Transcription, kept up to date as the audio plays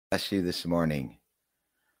Bless you this morning.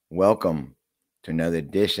 Welcome to another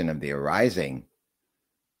edition of the Arising,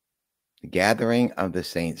 the gathering of the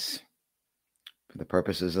saints for the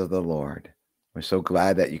purposes of the Lord. We're so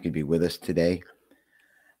glad that you could be with us today.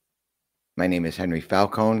 My name is Henry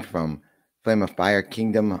Falcone from Flame of Fire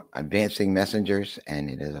Kingdom Advancing Messengers, and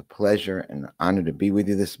it is a pleasure and an honor to be with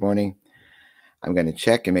you this morning. I'm going to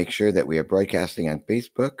check and make sure that we are broadcasting on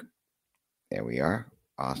Facebook. There we are.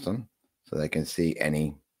 Awesome. So that I can see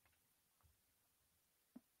any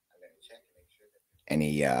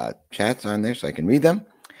chats on there so I can read them.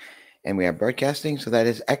 And we are broadcasting, so that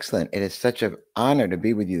is excellent. It is such an honor to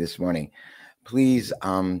be with you this morning. Please,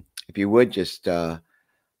 if you would, just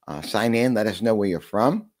sign in. Let us know where you're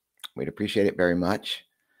from. We'd appreciate it very much.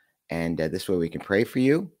 And this way we can pray for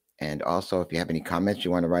you. And also, if you have any comments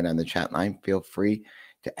you want to write on the chat line, feel free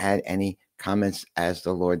to add any comments as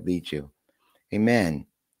the Lord leads you. Amen.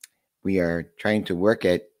 We are trying to work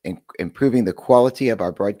at improving the quality of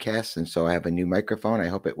our broadcasts. And so I have a new microphone. I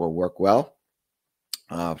hope it will work well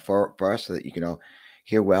for us so that you can all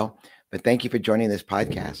hear well. But thank you for joining this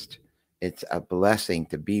podcast. It's a blessing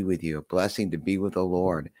to be with you, a blessing to be with the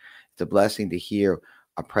Lord. It's a blessing to hear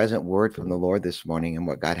a present word from the Lord this morning and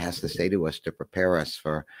what God has to say to us to prepare us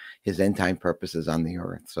for his end time purposes on the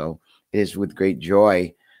earth. So it is with great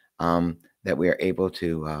joy that we are able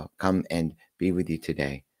to come and be with you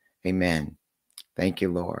today. Amen. Thank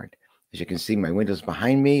you, Lord. As you can see, my window's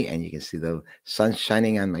behind me and you can see the sun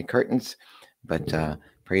shining on my curtains. But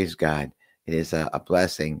praise God. It is a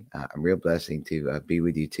blessing, a real blessing to be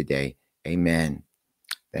with you today. Amen.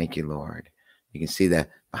 Thank you, Lord. You can see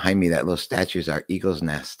that behind me, that little statue is our eagle's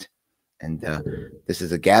nest. And this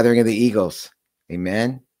is a gathering of the eagles.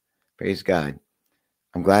 Amen. Praise God.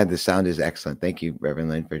 I'm glad the sound is excellent. Thank you, Reverend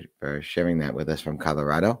Lynn, for sharing that with us from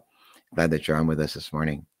Colorado. Glad that you're on with us this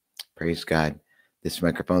morning. Praise God. This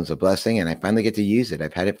microphone is a blessing, and I finally get to use it.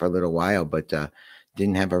 I've had it for a little while, but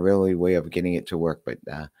didn't have a really way of getting it to work. But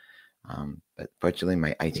fortunately,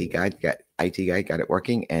 my IT guy got it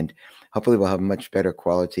working, and hopefully we'll have much better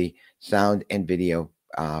quality sound and video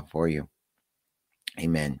for you.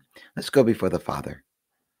 Amen. Let's go before the Father.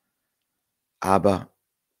 Abba,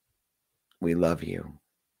 we love you.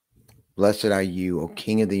 Blessed are you, O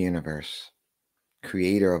King of the universe,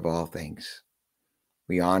 creator of all things.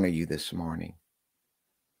 We honor you this morning.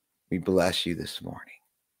 We bless you this morning.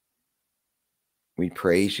 We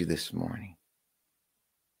praise you this morning.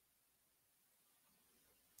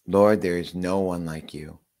 Lord, there is no one like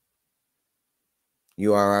you.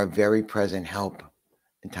 You are our very present help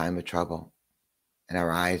in time of trouble, and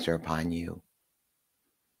our eyes are upon you.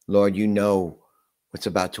 Lord, you know what's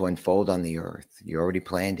about to unfold on the earth. You already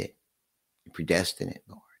planned it. You predestined it,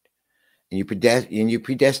 Lord. And you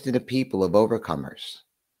predestined a people of overcomers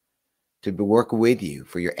to work with you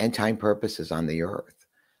for your end time purposes on the earth.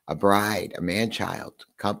 A bride, a man-child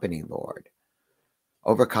company, Lord.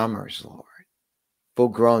 Overcomers, Lord.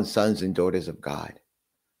 Full-grown sons and daughters of God.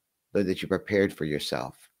 Lord, that you prepared for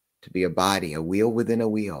yourself to be a body, a wheel within a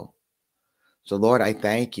wheel. So, Lord, I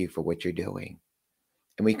thank you for what you're doing.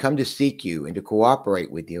 And we come to seek you and to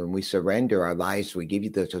cooperate with you, and we surrender our lives. We give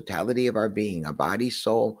you the totality of our being, our body,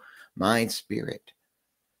 soul, mind, spirit.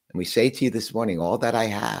 And we say to you this morning, all that I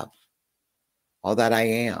have, all that I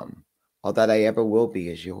am, all that I ever will be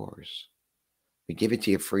is yours. We give it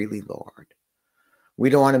to you freely, Lord. We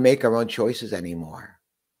don't want to make our own choices anymore.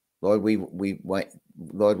 Lord, we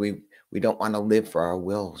don't want to live for our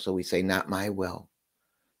will. So we say, not my will,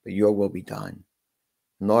 but your will be done.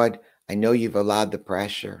 Lord, I know you've allowed the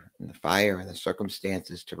pressure and the fire and the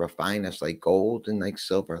circumstances to refine us like gold and like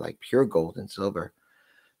silver, like pure gold and silver,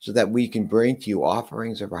 so that we can bring to you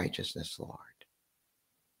offerings of righteousness, Lord.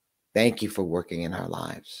 Thank you for working in our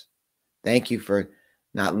lives. Thank you for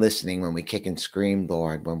not listening when we kick and scream,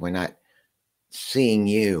 Lord, when we're not seeing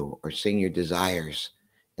you or seeing your desires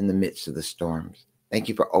in the midst of the storms. Thank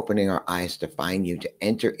you for opening our eyes to find you, to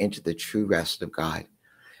enter into the true rest of God.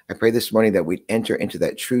 I pray this morning that we'd enter into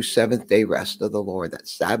that true seventh-day rest of the Lord, that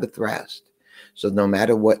Sabbath rest. So no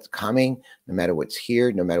matter what's coming, no matter what's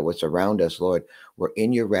here, no matter what's around us, Lord, we're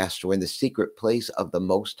in your rest. We're in the secret place of the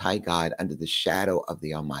Most High God under the shadow of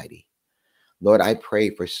the Almighty. Lord, I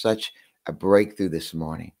pray for such a breakthrough this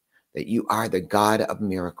morning, that you are the God of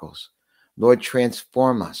miracles. Lord,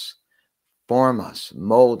 transform us, form us,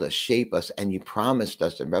 mold us, shape us, and you promised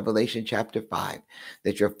us in Revelation chapter 5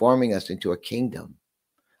 that you're forming us into a kingdom,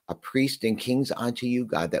 a priest and kings unto you,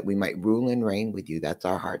 God, that we might rule and reign with you. That's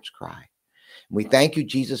our heart's cry. We thank you,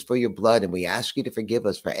 Jesus, for your blood, and we ask you to forgive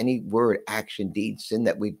us for any word, action, deed, sin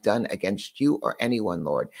that we've done against you or anyone,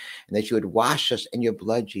 Lord, and that you would wash us in your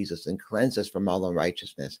blood, Jesus, and cleanse us from all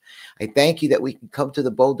unrighteousness. I thank you that we can come to the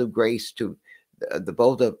bold of grace, to the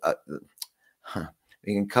bold of,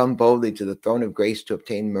 we can come boldly to the throne of grace to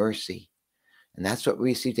obtain mercy. And that's what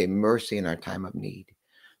we receive, a mercy in our time of need.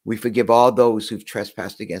 We forgive all those who've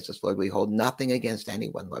trespassed against us, Lord. We hold nothing against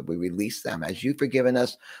anyone, Lord. We release them. As you've forgiven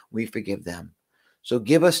us, we forgive them. So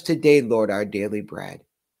give us today, Lord, our daily bread.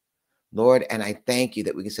 Lord, and I thank you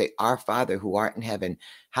that we can say, Our Father who art in heaven,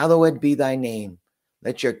 hallowed be thy name.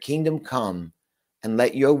 Let your kingdom come and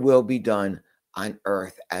let your will be done on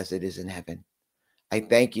earth as it is in heaven. I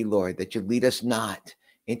thank you, Lord, that you lead us not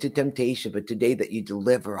into temptation, but today that you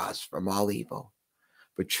deliver us from all evil.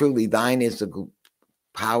 For truly thine is the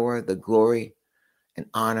power, the glory, and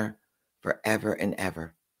honor forever and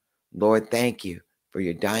ever. Lord, thank you for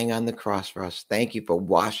your dying on the cross for us. Thank you for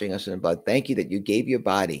washing us in blood. Thank you that you gave your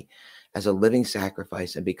body as a living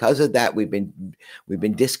sacrifice. And because of that, we've been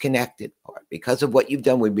disconnected. Lord. Because of what you've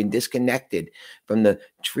done, we've been disconnected from the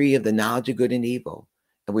tree of the knowledge of good and evil.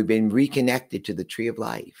 And we've been reconnected to the tree of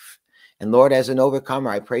life. And Lord, as an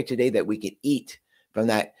overcomer, I pray today that we can eat from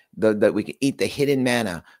that we can eat the hidden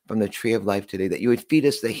manna from the tree of life today, that you would feed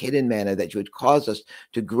us the hidden manna, that you would cause us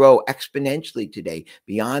to grow exponentially today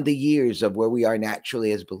beyond the years of where we are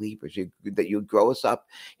naturally as believers, that you would grow us up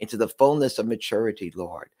into the fullness of maturity,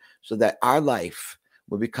 Lord, so that our life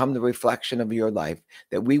will become the reflection of your life,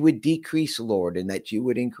 that we would decrease, Lord, and that you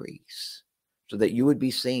would increase, so that you would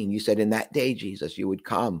be seen. You said in that day, Jesus, you would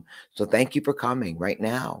come. So thank you for coming right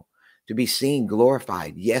now, to be seen,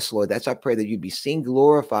 glorified. Yes, Lord, that's our prayer, that you'd be seen,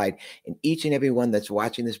 glorified in each and every one that's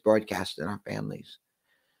watching this broadcast in our families.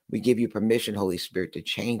 We give you permission, Holy Spirit, to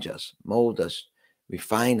change us, mold us,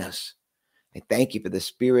 refine us. I thank you for the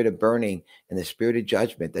spirit of burning and the spirit of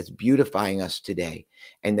judgment that's beautifying us today,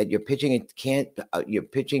 and that you're pitching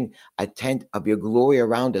a tent of your glory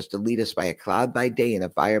around us to lead us by a cloud by day and a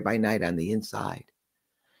fire by night on the inside.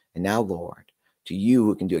 And now, Lord, to you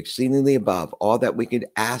who can do exceedingly above all that we could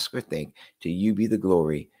ask or think, to you be the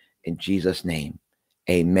glory in Jesus' name.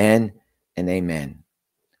 Amen and amen.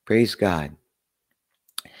 Praise God.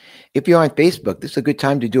 If you're on Facebook, this is a good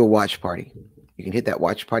time to do a watch party. You can hit that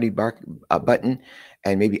watch party button,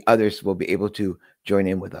 and maybe others will be able to join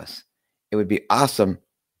in with us. It would be awesome.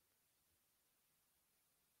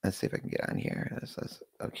 Let's see if I can get on here.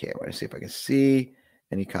 Okay, I want to see if I can see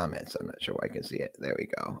any comments. I'm not sure why I can see it. There we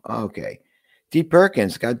go. Okay. D.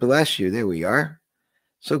 Perkins, God bless you. There we are.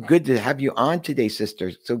 So good to have you on today, sister.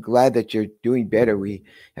 So glad that you're doing better. We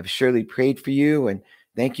have surely prayed for you, and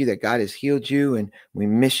thank you that God has healed you, and we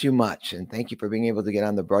miss you much. And thank you for being able to get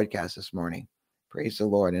on the broadcast this morning. Praise the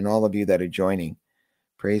Lord. And all of you that are joining,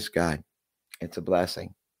 praise God. It's a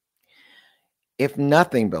blessing. If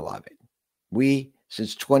nothing, beloved,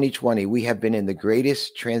 since 2020, we have been in the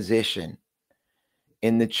greatest transition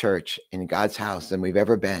in the church, in God's house, than we've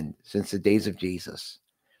ever been since the days of Jesus.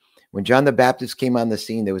 When John the Baptist came on the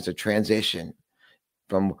scene, there was a transition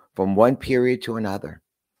from one period to another,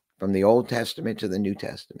 from the Old Testament to the New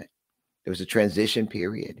Testament. There was a transition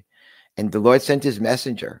period. And the Lord sent his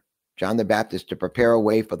messenger, John the Baptist, to prepare a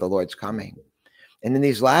way for the Lord's coming. And in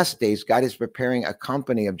these last days, God is preparing a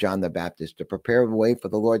company of John the Baptist to prepare a way for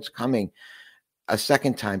the Lord's coming a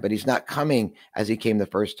second time, but he's not coming as he came the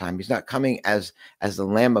first time. He's not coming as the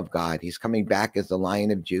Lamb of God. He's coming back as the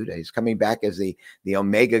Lion of Judah. He's coming back as the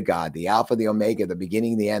Omega God, the Alpha, the Omega, the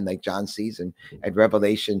beginning, the end, like John sees at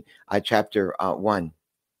Revelation chapter 1.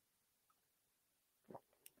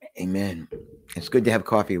 Amen. It's good to have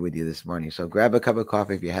coffee with you this morning. So grab a cup of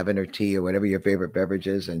coffee if you haven't, or tea, or whatever your favorite beverage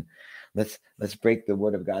is, and let's break the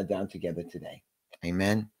word of God down together today.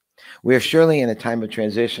 Amen. We are surely in a time of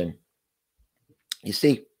transition. You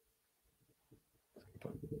see,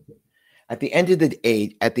 at the end of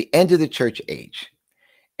the church age,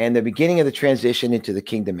 and the beginning of the transition into the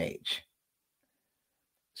kingdom age,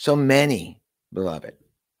 so many, beloved,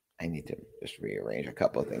 I need to just rearrange a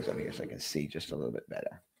couple of things over here so I can see just a little bit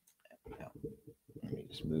better. Let me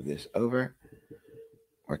just move this over.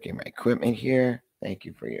 Working my equipment here. Thank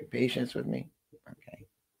you for your patience with me. Okay.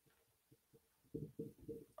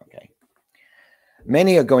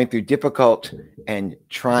 Many are going through difficult and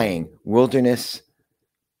trying wilderness,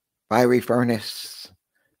 fiery furnace,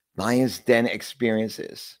 lion's den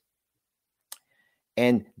experiences.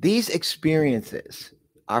 And these experiences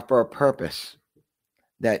are for a purpose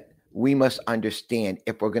that we must understand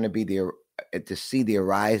if we're going to be to see the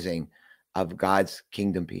arising of God's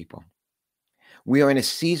kingdom people. We are in a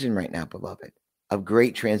season right now, beloved, of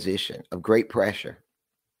great transition, of great pressure.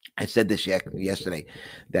 I said this yesterday,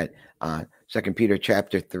 that 2 Peter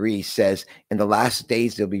chapter 3 says, in the last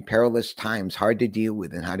days, there'll be perilous times, hard to deal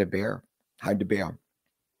with and hard to bear.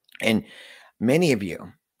 And many of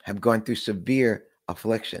you have gone through severe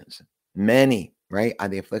afflictions. Many, right, are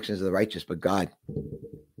the afflictions of the righteous, but God,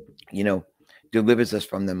 delivers us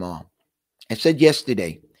from them all. I said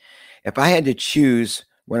yesterday, if I had to choose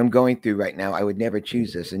what I'm going through right now, I would never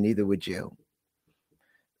choose this, and neither would you.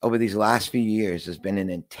 Over these last few years, there's been an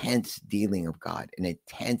intense dealing of God, an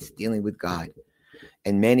intense dealing with God.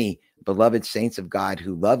 And many beloved saints of God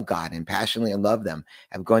who love God and passionately love them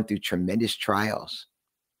have gone through tremendous trials,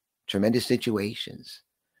 tremendous situations,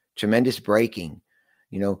 tremendous breaking,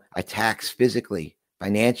 attacks physically,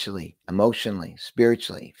 financially, emotionally,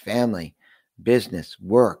 spiritually, family, business,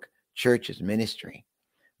 work, churches, ministry.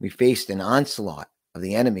 We faced an onslaught of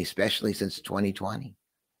the enemy, especially since 2020.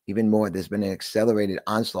 Even more, there's been an accelerated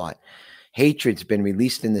onslaught. Hatred's been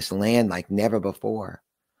released in this land like never before.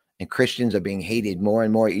 And Christians are being hated more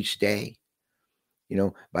and more each day,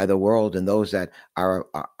 by the world and those that are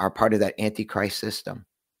part of that Antichrist system.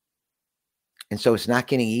 And so it's not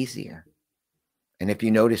getting easier. And if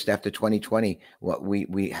you noticed after 2020, what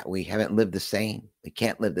we haven't lived the same. We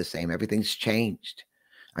can't live the same. Everything's changed.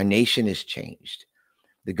 Our nation has changed.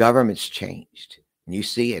 The government's changed. And you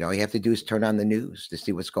see it. All you have to do is turn on the news to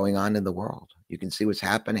see what's going on in the world. You can see what's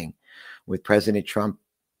happening with President Trump,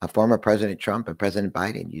 former President Trump and President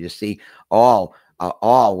Biden. You just see all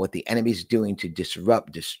what the enemy's doing to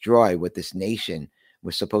disrupt, destroy what this nation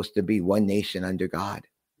was supposed to be, one nation under God.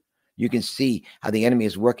 You can see how the enemy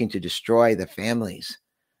is working to destroy the families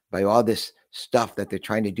by all this stuff that they're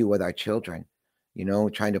trying to do with our children,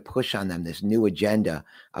 trying to push on them this new agenda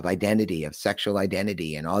of identity, of sexual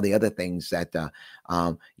identity, and all the other things that,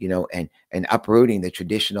 and uprooting the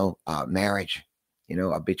traditional marriage,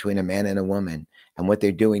 between a man and a woman, and what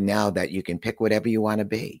they're doing now that you can pick whatever you want to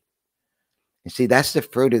be. And see, that's the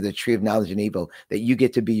fruit of the tree of knowledge and evil, that you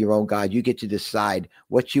get to be your own God. You get to decide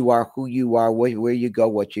what you are, who you are, where you go,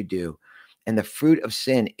 what you do. And the fruit of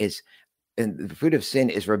sin is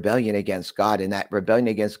rebellion against God. And that rebellion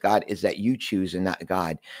against God is that you choose and not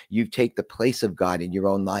God. You take the place of God in your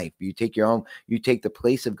own life. You take the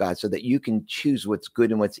place of God so that you can choose what's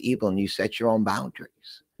good and what's evil, and you set your own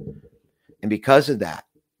boundaries. And because of that,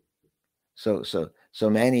 so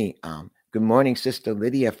many, good morning, Sister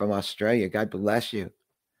Lydia from Australia. God bless you.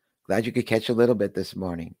 Glad you could catch a little bit this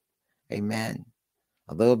morning. Amen.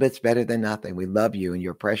 A little bit's better than nothing. We love you, and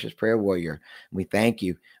you're a precious prayer warrior. We thank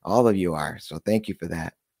you. All of you are. So thank you for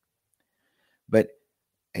that. But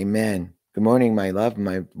amen. Good morning, my love.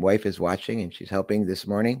 My wife is watching, and she's helping this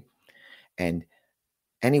morning. And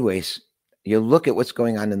anyways, you look at what's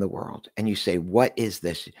going on in the world, and you say, what is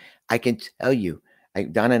this? I can tell you,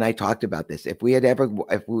 Donna and I talked about this. If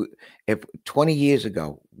 20 years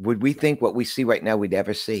ago, would we think what we see right now we'd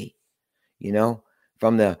ever see?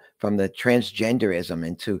 From the transgenderism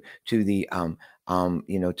and to the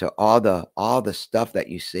to all the stuff that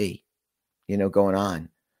you see, going on,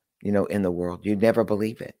 in the world. You'd never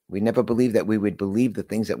believe it. We never believed that we would believe the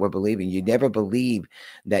things that we're believing. You'd never believe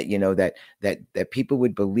that, that people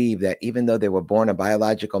would believe that even though they were born a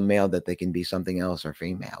biological male, that they can be something else or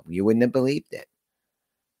female. You wouldn't have believed it.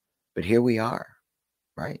 But here we are,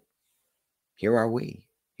 right? Here are we.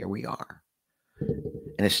 Here we are.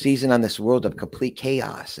 In a season on this world of complete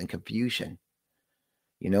chaos and confusion,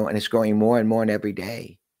 and it's growing more and more every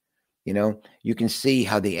day. You can see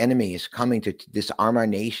how the enemy is coming to disarm our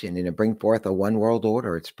nation and to bring forth a one world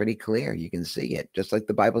order. It's pretty clear. You can see it, just like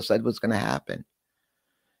the Bible said was going to happen.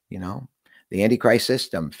 The Antichrist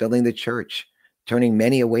system filling the church, turning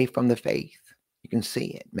many away from the faith. You can see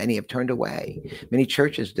it. Many have turned away. Many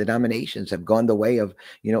churches, denominations have gone the way of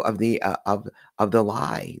the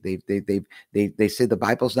lie. They say the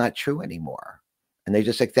Bible's not true anymore, and they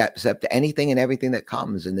just accept anything and everything that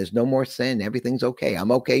comes. And there's no more sin. Everything's okay.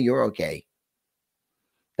 I'm okay. You're okay.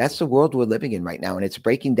 That's the world we're living in right now, and it's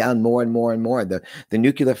breaking down more and more and more. The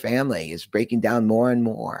nuclear family is breaking down more and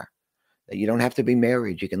more. That you don't have to be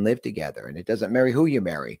married. You can live together, and it doesn't matter who you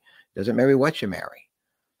marry. It doesn't matter what you marry.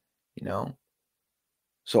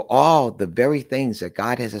 So all the very things that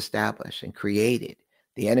God has established and created,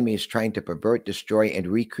 the enemy is trying to pervert, destroy, and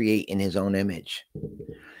recreate in his own image.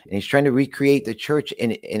 And he's trying to recreate the church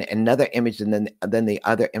in another image than the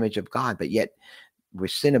other image of God. But yet, where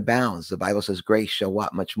sin abounds, the Bible says grace shall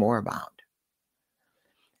what? Much more abound.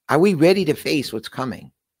 Are we ready to face what's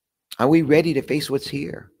coming? Are we ready to face what's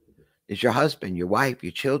here? Is your husband, your wife,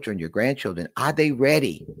 your children, your grandchildren, are they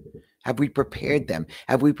ready? Have we prepared them?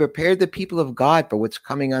 Have we prepared the people of God for what's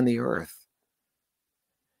coming on the earth?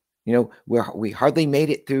 You know, we hardly made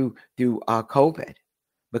it through COVID.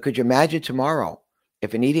 But could you imagine tomorrow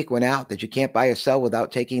if an edict went out that you can't buy or sell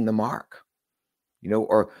without taking the mark? You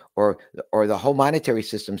know, or the whole monetary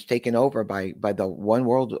system's taken over by the one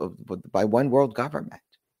world by one world government.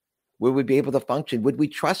 Would we be able to function? Would we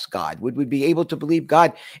trust God? Would we be able to believe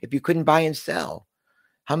God if you couldn't buy and sell?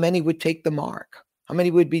 How many would take the mark? How many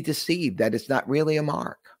would be deceived that it's not really a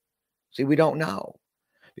mark? See, we don't know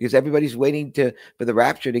because everybody's waiting for the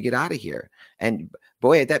rapture to get out of here. And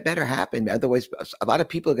boy, that better happen. Otherwise, a lot of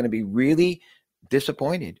people are going to be really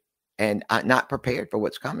disappointed and not prepared for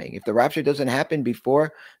what's coming. If the rapture doesn't happen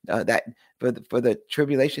before that, for the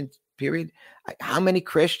tribulation period, how many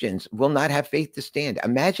Christians will not have faith to stand?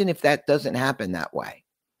 Imagine if that doesn't happen that way.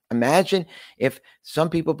 Imagine if some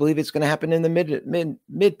people believe it's going to happen in the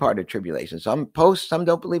mid part of tribulation. Some post, some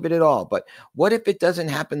don't believe it at all. But what if it doesn't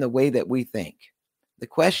happen the way that we think? The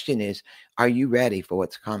question is, are you ready for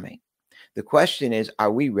what's coming? The question is,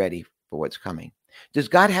 are we ready for what's coming? Does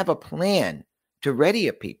God have a plan to ready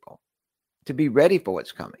a people to be ready for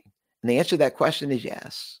what's coming? And the answer to that question is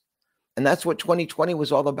yes. And that's what 2020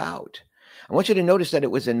 was all about. I want you to notice that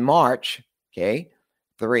it was in March,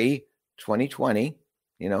 2020,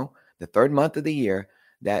 you know, the third month of the year,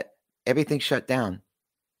 that everything shut down.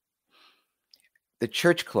 The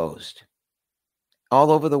church closed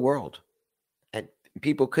all over the world. And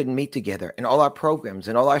people couldn't meet together. And all our programs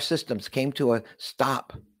and all our systems came to a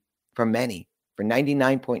stop for many. For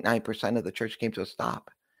 99.9% of the church came to a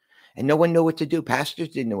stop. And no one knew what to do. Pastors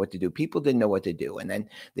didn't know what to do. People didn't know what to do. And then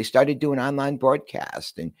they started doing online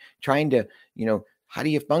broadcasts and trying to, you know, how do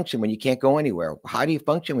you function when you can't go anywhere? How do you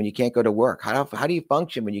function when you can't go to work? How do you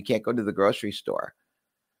function when you can't go to the grocery store?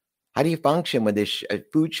 How do you function when there's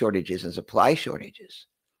food shortages and supply shortages?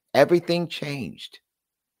 Everything changed.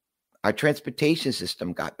 Our transportation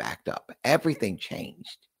system got backed up. Everything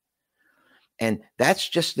changed. And that's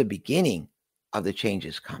just the beginning of the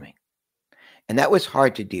changes coming. And that was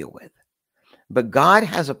hard to deal with. But God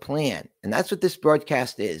has a plan. And that's what this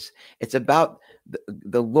broadcast is. It's about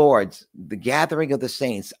the Lord's, the gathering of the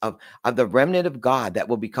saints, of the remnant of God that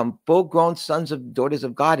will become full-grown sons and daughters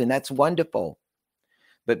of God. And that's wonderful.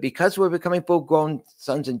 But because we're becoming full-grown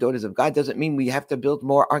sons and daughters of God doesn't mean we have to build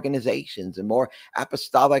more organizations and more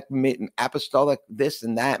apostolic this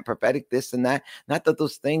and that, and prophetic this and that. Not that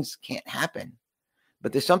those things can't happen.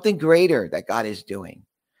 But there's something greater that God is doing.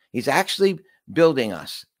 He's actually building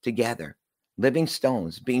us together, living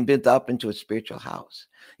stones being built up into a spiritual house.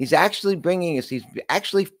 He's actually bringing us, he's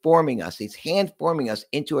actually forming us, he's hand forming us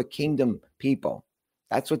into a kingdom people.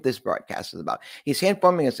 That's what this broadcast is about. He's hand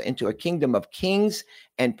forming us into a kingdom of kings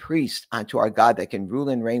and priests unto our God that can rule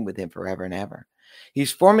and reign with him forever and ever.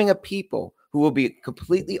 He's forming a people who will be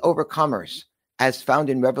completely overcomers, as found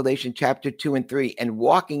in Revelation chapter 2 and 3, and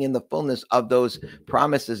walking in the fullness of those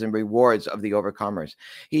promises and rewards of the overcomers.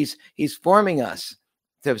 He's forming us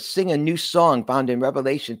to sing a new song found in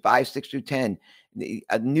Revelation 5, 6 through 10,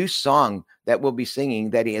 a new song that we'll be singing,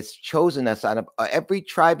 that he has chosen us out of every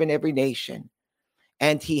tribe and every nation.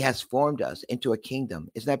 And he has formed us into a kingdom.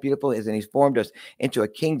 Isn't that beautiful? Isn't he's formed us into a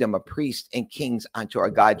kingdom of priests and kings unto our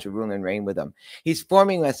God to rule and reign with him. He's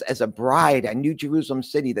forming us as a bride, a new Jerusalem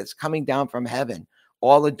city that's coming down from heaven,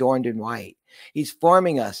 all adorned in white. He's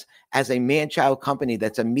forming us as a man-child company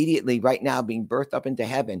that's immediately right now being birthed up into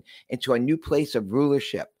heaven, into a new place of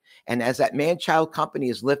rulership. And as that man-child company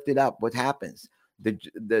is lifted up, what happens?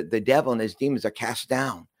 The devil and his demons are cast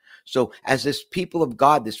down. So as this people of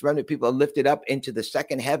God, this remnant people are lifted up into the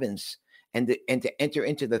second heavens and to enter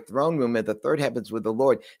into the throne room of the third heavens with the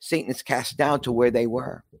Lord, Satan is cast down to where they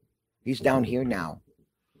were. He's down here now.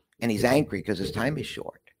 And he's angry because his time is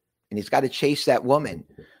short. And he's got to chase that woman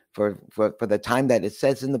for the time that it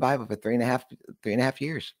says in the Bible, for three and a half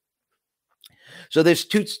years. So there's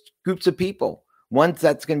two groups of people. One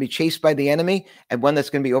that's going to be chased by the enemy, and one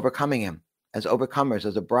that's going to be overcoming him as overcomers,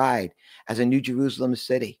 as a bride, as a new Jerusalem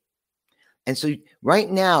city. And so right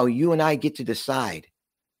now, you and I get to decide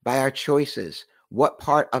by our choices what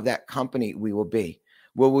part of that company we will be.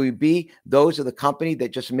 Will we be those of the company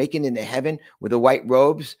that just make it into heaven with the white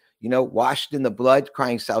robes, you know, washed in the blood,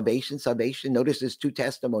 crying salvation, salvation? Notice there's two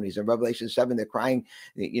testimonies in Revelation 7. They're crying,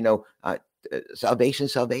 you know, salvation,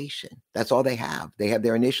 salvation. That's all they have. They have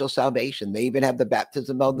their initial salvation. They even have the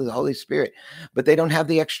baptism of the Holy Spirit, but they don't have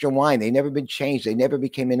the extra wine. They've never been changed. They never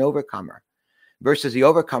became an overcomer. Versus the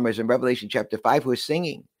overcomers in Revelation chapter 5 who are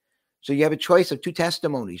singing. So you have a choice of two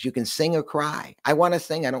testimonies. You can sing or cry. I want to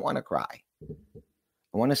sing. I don't want to cry.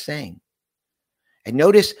 I want to sing. And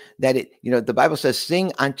notice that the Bible says,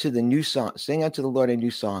 sing unto the new song, sing unto the Lord a new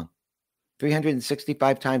song.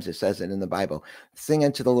 365 times it says it in the Bible. Sing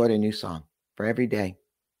unto the Lord a new song for every day.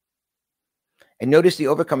 And notice the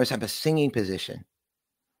overcomers have a singing position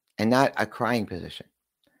and not a crying position.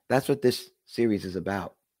 That's what this series is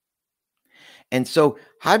about. And so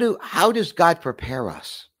how does God prepare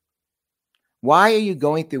us? Why are you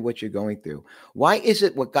going through what you're going through? Why is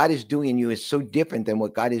it what God is doing in you is so different than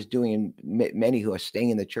what God is doing in many who are staying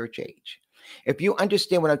in the church age? If you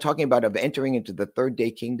understand what I'm talking about of entering into the third day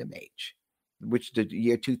kingdom age, which the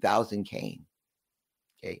year 2000 came,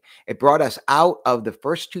 okay, it brought us out of the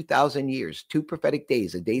first 2,000 years, 2 prophetic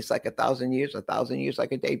days. A day's like 1,000 years, 1,000 years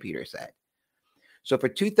like a day, Peter said. So for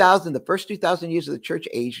 2,000, the first 2,000 years of the church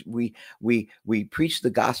age, we preached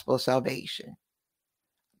the gospel of salvation.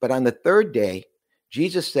 But on the third day,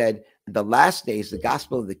 Jesus said, the last days, the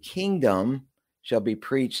gospel of the kingdom shall be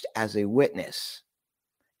preached as a witness,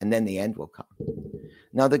 and then the end will come.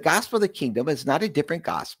 Now, the gospel of the kingdom is not a different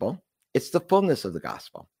gospel. It's the fullness of the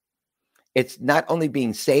gospel. It's not only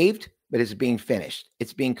being saved, but it's being finished.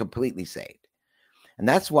 It's being completely saved. And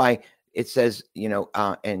that's why it says,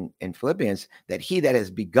 in Philippians, that he that has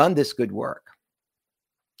begun this good work,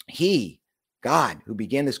 he, God, who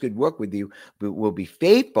began this good work with you, will be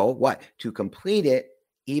faithful, what? To complete it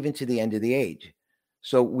even to the end of the age.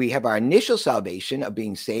 So we have our initial salvation of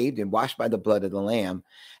being saved and washed by the blood of the Lamb.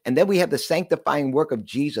 And then we have the sanctifying work of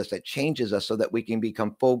Jesus that changes us so that we can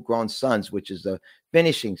become full-grown sons, which is the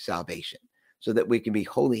finishing salvation, so that we can be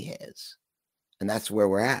wholly his. And that's where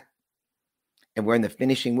we're at. And we're in the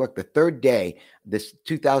finishing work. The third day, this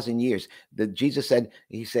 2,000 years, that Jesus said,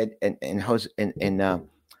 he said in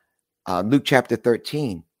Luke chapter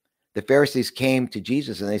 13, the Pharisees came to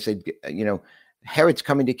Jesus and they said, Herod's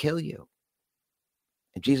coming to kill you.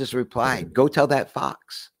 And Jesus replied, go tell that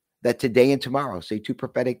fox that today and tomorrow, say 2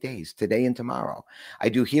 prophetic days, today and tomorrow, I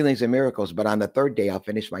do healings and miracles, but on the third day, I'll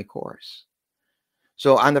finish my course.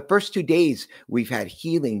 So on the first 2 days, we've had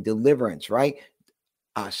healing, deliverance, right?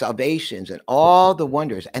 Salvations and all the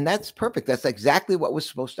wonders. And that's perfect. That's exactly what was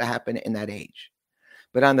supposed to happen in that age.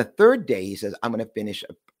 But on the third day, he says, I'm going to finish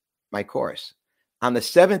my course. On the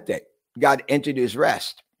 7th day, God entered his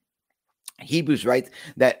rest. Hebrews writes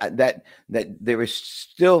that there is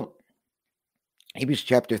still, Hebrews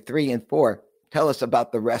chapter 3 and 4 tell us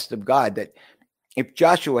about the rest of God, that if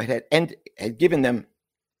Joshua had given them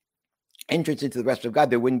entrance into the rest of God,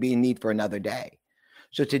 there wouldn't be a need for another day.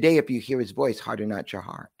 So today, if you hear his voice, harden not your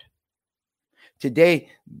heart. Today,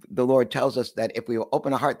 the Lord tells us that if we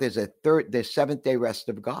open our heart, there's 7th day rest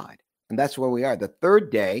of God. And that's where we are. The third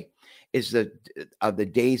day is the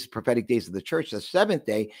days, prophetic days of the church. The 7th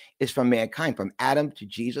day is from mankind, from Adam to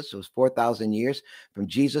Jesus. So it's 4,000 years. From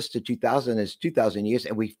Jesus to 2,000 is 2,000 years.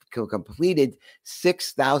 And we completed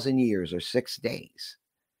 6,000 years or 6 days.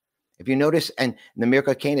 If you notice, and in the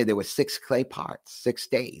miracle of Cana, there were 6 clay pots, 6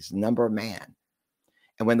 days, number of man.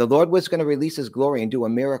 And when the Lord was going to release his glory and do a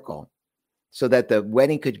miracle so that the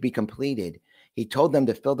wedding could be completed, he told them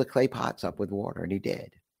to fill the clay pots up with water, and he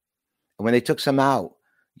did. And when they took some out,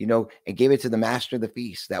 and gave it to the master of the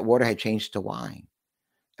feast, that water had changed to wine.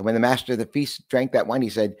 And when the master of the feast drank that wine, he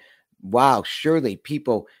said, wow, surely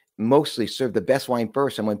people mostly serve the best wine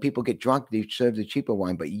first. And when people get drunk, they serve the cheaper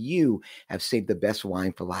wine, but you have saved the best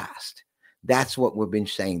wine for last. That's what we've been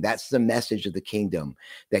saying. That's the message of the kingdom,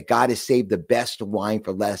 that God has saved the best wine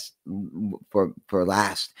for last.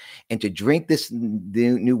 And to drink this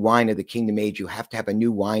new wine of the kingdom age, you have to have a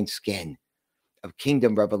new wine skin of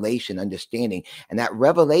kingdom revelation, understanding. And that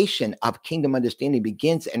revelation of kingdom understanding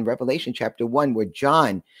begins in Revelation chapter 1, where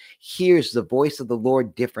John hears the voice of the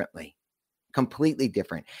Lord differently, completely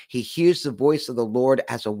different. He hears the voice of the Lord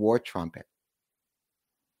as a war trumpet.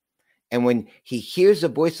 And when he hears the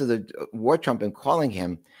voice of the war trumpet calling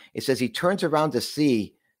him, it says he turns around to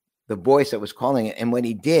see the voice that was calling it. And when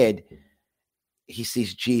he did, he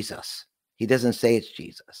sees Jesus. He doesn't say it's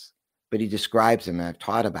Jesus, but he describes him. And I've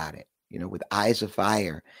taught about it, with eyes of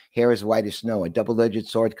fire, hair as white as snow, a double-edged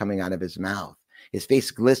sword coming out of his mouth, his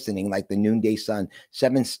face glistening like the noonday sun,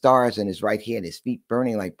 7 stars in his right hand, his feet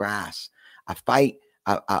burning like brass,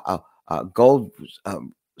 a gold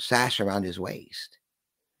sash around his waist.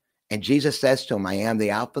 And Jesus says to him, I am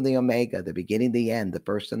the Alpha and the Omega, the beginning, the end, the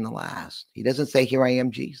first and the last. He doesn't say, here I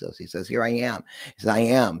am, Jesus. He says, here I am. He says, I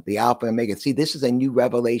am the Alpha and Omega. See, this is a new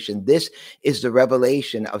revelation. This is the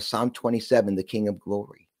revelation of Psalm 27, the King of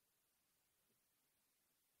Glory.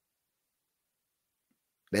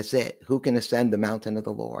 That's it. Who can ascend the mountain of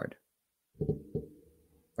the Lord?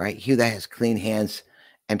 Right? He that has clean hands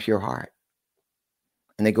and pure heart.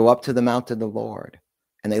 And they go up to the mountain of the Lord.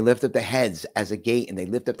 And they lift up their heads as a gate, and they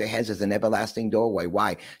lift up their heads as an everlasting doorway.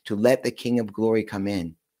 Why? To let the King of Glory come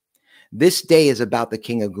in. This day is about the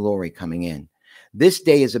King of Glory coming in. This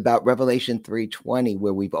day is about Revelation 3:20,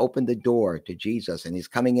 where we've opened the door to Jesus and he's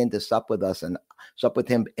coming in to sup with us and sup with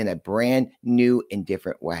him in a brand new and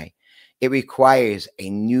different way. It requires a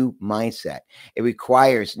new mindset. It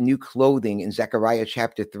requires new clothing in Zechariah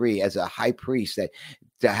chapter 3 as a high priest, that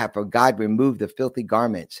to have for God remove the filthy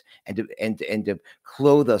garments and to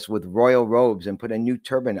clothe us with royal robes and put a new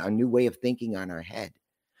turban, a new way of thinking on our head.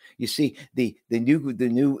 You see, the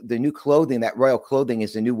new clothing, that royal clothing,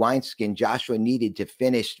 is the new wineskin Joshua needed to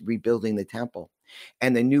finish rebuilding the temple.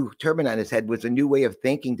 And the new turban on his head was a new way of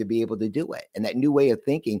thinking to be able to do it. And that new way of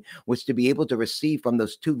thinking was to be able to receive from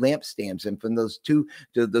those two lampstands and from those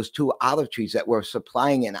two olive trees that were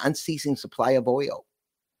supplying an unceasing supply of oil.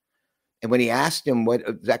 And when he asked him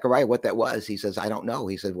Zechariah what that was, he says, I don't know.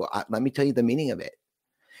 He said, well, let me tell you the meaning of it.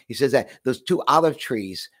 He says that those two olive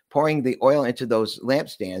trees pouring the oil into those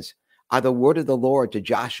lampstands are the word of the Lord to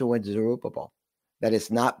Joshua and Zerubbabel, that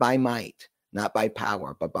it's not by might, not by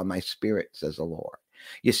power, but by my spirit, says the Lord.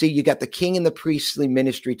 You see, you got the king and the priestly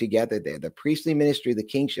ministry together there, the priestly ministry, the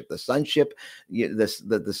kingship, the sonship,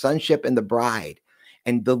 the sonship and the bride.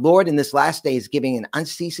 And the Lord in this last day is giving an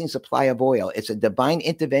unceasing supply of oil. It's a divine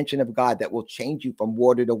intervention of God that will change you from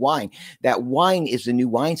water to wine. That wine is the new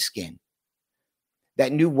wineskin.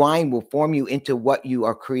 That new wine will form you into what you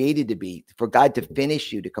are created to be, for God to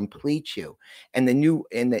finish you, to complete you. And the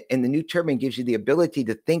new turban gives you the ability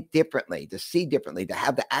to think differently, to see differently, to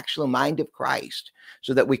have the actual mind of Christ,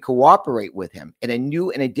 so that we cooperate with him in a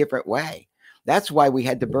new and a different way. That's why we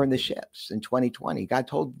had to burn the ships in 2020. God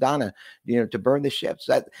told Donna, to burn the ships.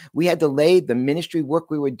 That we had to lay the ministry work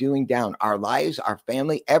we were doing down, our lives, our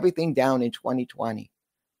family, everything down in 2020,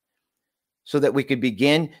 so that we could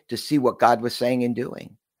begin to see what God was saying and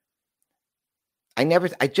doing. I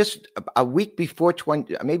just a week before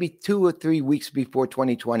maybe 2 or 3 weeks before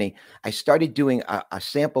 2020, I started doing a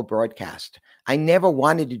sample broadcast. I never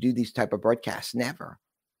wanted to do these type of broadcasts, never.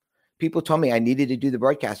 People told me I needed to do the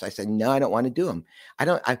broadcast. I said, no, I don't want to do them.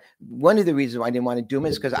 One of the reasons why I didn't want to do them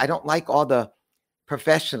is because I don't like all the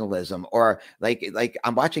professionalism, or like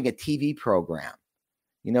I'm watching a TV program,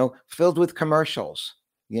 filled with commercials,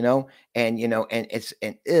 and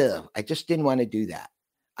I just didn't want to do that.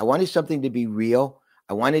 I wanted something to be real.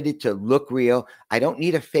 I wanted it to look real. I don't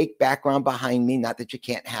need a fake background behind me. Not that you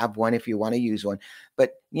can't have one if you want to use one,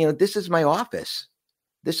 but this is my office.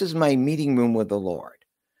 This is my meeting room with the Lord.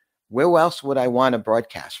 Where else would I want to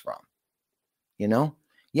broadcast from?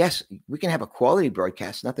 Yes, we can have a quality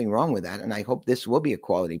broadcast. Nothing wrong with that. And I hope this will be a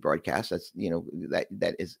quality broadcast. That's,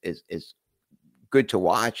 that is good to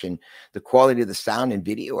watch, and the quality of the sound and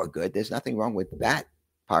video are good. There's nothing wrong with that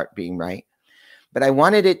part being right. But I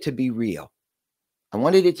wanted it to be real. I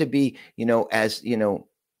wanted it to be, as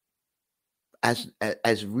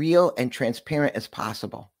real and transparent as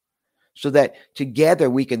possible, so that together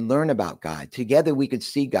we can learn about God. Together we could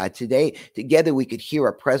see God. Together we could hear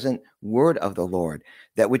a present word of the Lord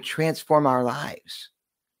that would transform our lives.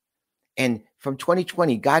 And from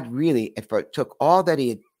 2020, God really took all that he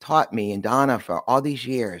had taught me and Donna for all these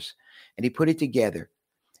years, and he put it together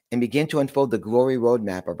and began to unfold the glory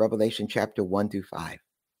roadmap of Revelation chapter 1 through 5.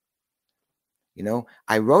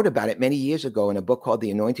 I wrote about it many years ago in a book called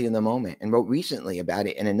The Anointing of the Moment, and wrote recently about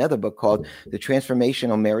it in another book called The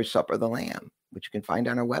Transformational Marriage Supper of the Lamb, which you can find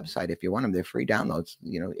on our website if you want them. They're free downloads,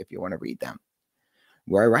 if you want to read them,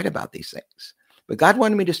 where I write about these things. But God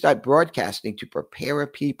wanted me to start broadcasting to prepare a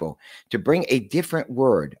people to bring a different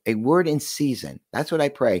word, a word in season. That's what I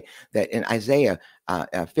pray, that in Isaiah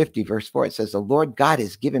 50 verse 4, it says, the Lord God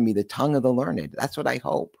has given me the tongue of the learned. That's what I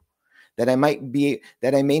hope, that I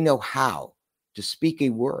may know how to speak a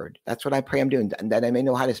word. That's what I pray I'm doing, that I may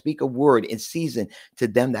know how to speak a word in season to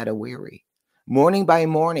them that are weary. Morning by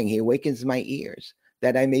morning, he awakens my ears,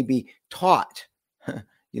 that I may be taught,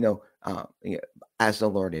 as the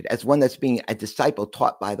Lord did, as one that's being a disciple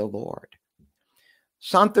taught by the Lord.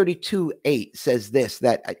 Psalm 32:8 says this,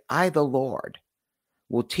 that I, the Lord,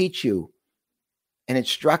 will teach you and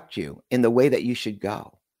instruct you in the way that you should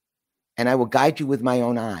go, and I will guide you with my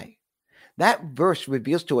own eye. That verse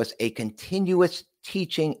reveals to us a continuous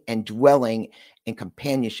teaching and dwelling in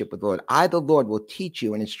companionship with the Lord. I, the Lord, will teach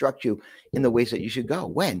you and instruct you in the ways that you should go.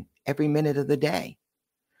 When? Every minute of the day.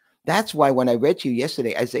 That's why when I read to you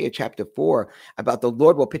yesterday, Isaiah chapter 4, about the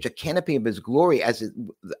Lord will pitch a canopy of his glory as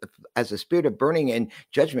a spirit of burning and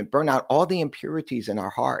judgment, burn out all the impurities in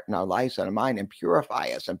our heart and our lives and our mind, and purify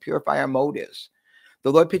us and purify our motives.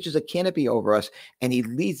 The Lord pitches a canopy over us, and he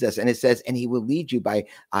leads us. And it says, and he will lead you by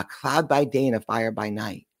a cloud by day and a fire by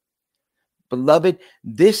night. Beloved,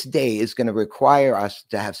 this day is going to require us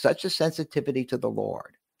to have such a sensitivity to the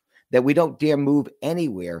Lord that we don't dare move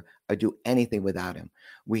anywhere or do anything without him.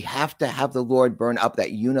 We have to have the Lord burn up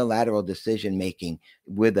that unilateral decision making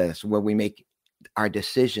with us, where we make our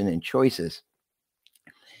decision and choices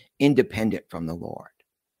independent from the Lord.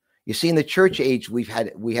 You see, in the church age, we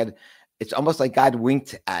had it's almost like God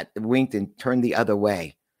winked and turned the other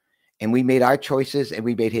way. And we made our choices and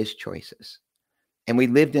we made his choices. And we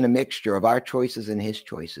lived in a mixture of our choices and his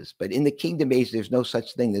choices. But in the kingdom age, there's no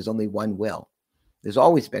such thing. There's only one will. There's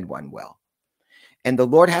always been one will. And the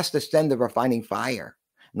Lord has to send the refining fire.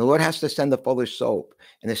 And the Lord has to send the fuller's soap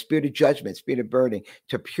and the spirit of judgment, spirit of burning,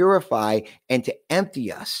 to purify and to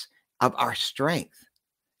empty us of our strength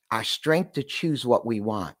to choose what we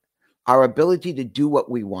want, our ability to do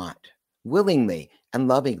what we want willingly and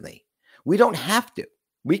lovingly. We don't have to.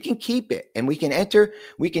 We can keep it, and we can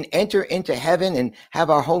enter into heaven and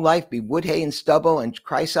have our whole life be wood, hay, and stubble and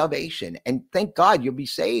cry salvation. And thank God you'll be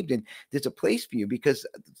saved, and there's a place for you, because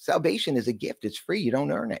salvation is a gift. It's free. You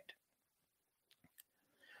don't earn it.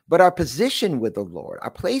 But our position with the Lord,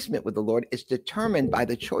 our placement with the Lord, is determined by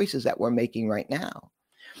the choices that we're making right now.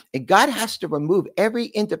 And God has to remove every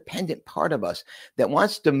independent part of us that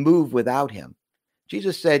wants to move without him.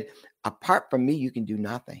 Jesus said, apart from me, you can do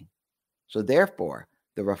nothing. So therefore,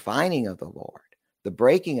 the refining of the Lord, the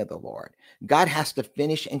breaking of the Lord, God has to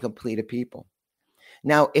finish and complete a people.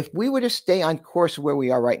 Now, if we were to stay on course where we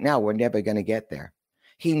are right now, we're never going to get there.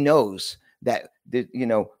 He knows that,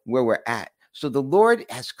 where we're at. So the Lord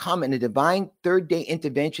has come in a divine third-day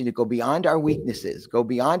intervention to go beyond our weaknesses, go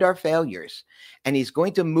beyond our failures, and he's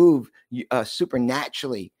going to move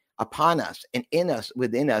supernaturally upon us and in us,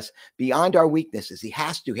 within us, beyond our weaknesses. He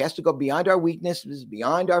has to go beyond our weaknesses,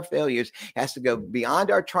 beyond our failures. He has to go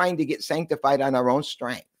beyond our trying to get sanctified on our own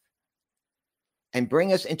strength and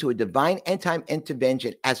bring us into a divine end-time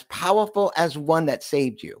intervention as powerful as one that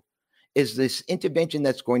saved you. Is this intervention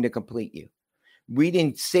that's going to complete you. We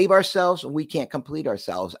didn't save ourselves. We can't complete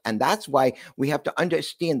ourselves. And that's why we have to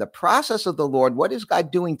understand the process of the Lord. What is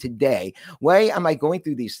God doing today? Why am I going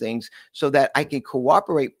through these things? So that I can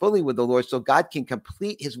cooperate fully with the Lord, so God can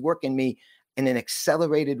complete his work in me in an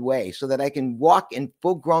accelerated way, so that I can walk in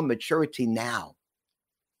full-grown maturity now.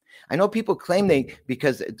 I know people claim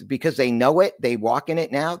because they know it, they walk in it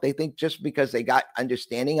now. They think just because they got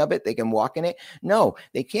understanding of it, they can walk in it. No,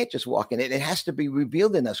 they can't just walk in it. It has to be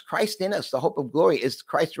revealed in us. Christ in us, the hope of glory, is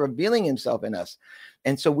Christ revealing himself in us.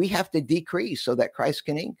 And so we have to decrease so that Christ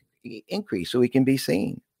can increase, so he can be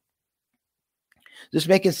seen. Is this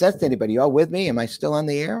making sense to anybody? You all with me? Am I still on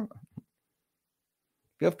the air?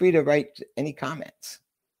 Feel free to write any comments.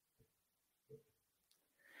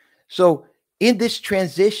 So in this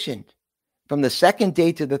transition from the second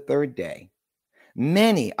day to the third day,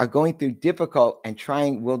 many are going through difficult and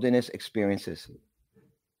trying wilderness experiences.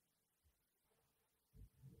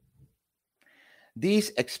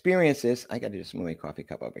 These experiences, I got to just move my coffee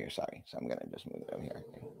cup over here. Sorry. So I'm going to just move it over here.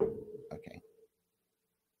 Okay.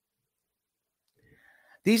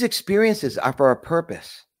 These experiences are for a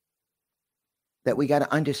purpose that we got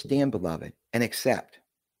to understand, beloved, and accept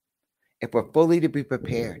if we're fully to be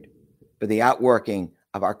prepared for the outworking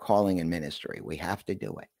of our calling and ministry. We have to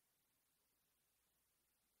do it.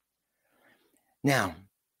 Now,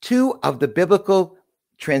 two of the biblical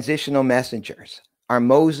transitional messengers are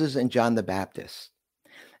Moses and John the Baptist.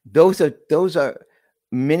 Those are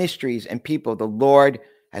ministries and people the Lord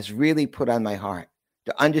has really put on my heart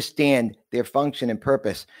to understand their function and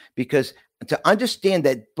purpose, because to understand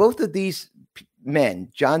that both of these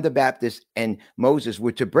men, John the Baptist and Moses,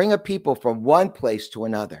 were to bring a people from one place to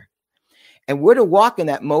another. And we're to walk in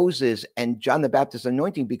that Moses and John the Baptist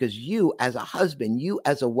anointing, because you as a husband, you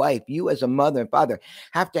as a wife, you as a mother and father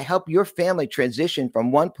have to help your family transition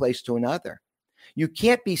from one place to another. You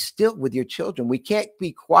can't be still with your children. We can't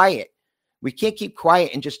be quiet. We can't keep quiet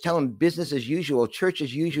and just tell them business as usual, church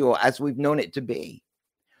as usual, as we've known it to be.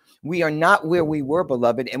 We are not where we were,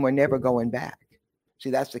 beloved, and we're never going back. See,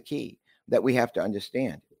 that's the key that we have to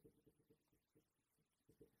understand.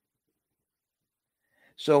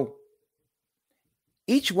 So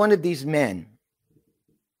each one of these men,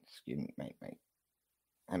 excuse me, I'm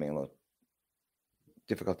having a little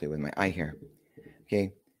difficulty with my eye here.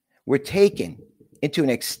 Okay, were taken into an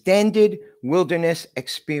extended wilderness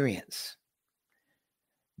experience.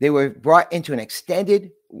 They were brought into an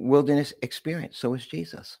extended wilderness experience. So was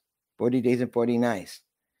Jesus, 40 days and 40 nights,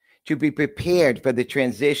 to be prepared for the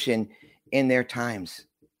transition in their times.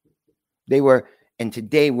 And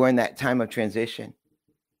today we're in that time of transition.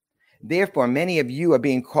 Therefore, many of you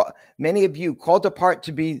called apart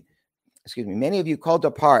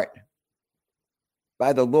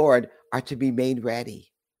by the Lord are to be made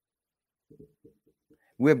ready.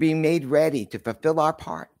 We're being made ready to fulfill our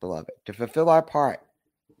part, beloved, to fulfill our part.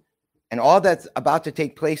 And all that's about to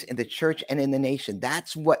take place in the church and in the nation.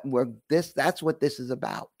 That's what this is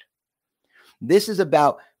about. This is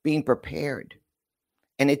about being prepared.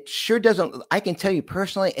 And it sure doesn't, I can tell you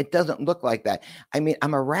personally, it doesn't look like that. I mean,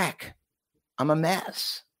 I'm a wreck. I'm a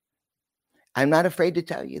mess. I'm not afraid to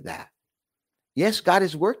tell you that. Yes, God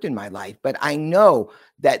has worked in my life, but I know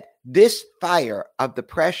that this fire of the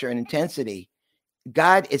pressure and intensity,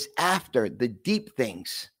 God is after the deep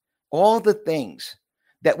things, all the things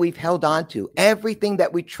that we've held on to, everything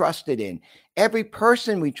that we trusted in, every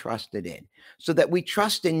person we trusted in, so that we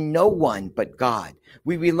trust in no one but God.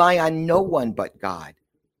 We rely on no one but God.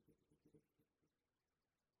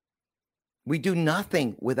 We do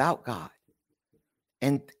nothing without God.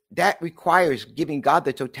 And that requires giving God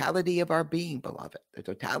the totality of our being, beloved, the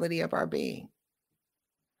totality of our being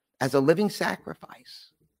as a living sacrifice.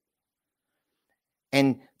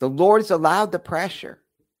 And the Lord has allowed the pressure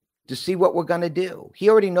to see what we're going to do. He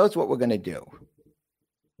already knows what we're going to do.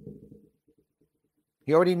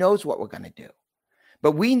 He already knows what we're going to do.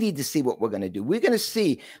 But we need to see what we're going to do. We're going to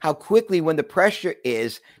see how quickly, when the pressure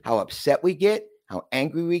is, how upset we get, how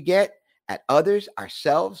angry we get at others,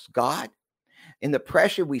 ourselves, God. In the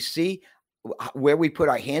pressure, we see where we put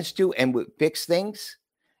our hands to and we fix things,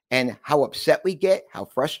 and how upset we get, how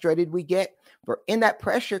frustrated we get. For in that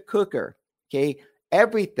pressure cooker, okay,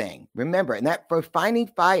 everything, remember, in that refining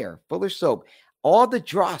fire, full of soap, all the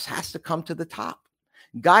dross has to come to the top.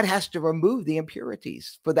 God has to remove the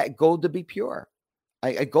impurities for that gold to be pure.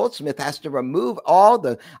 A goldsmith has to remove all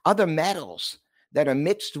the other metals that are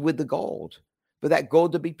mixed with the gold for that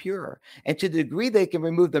gold to be pure. And to the degree they can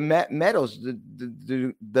remove the metals,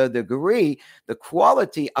 the degree, the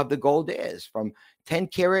quality of the gold is from 10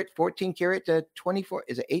 karat, 14 karat to 24,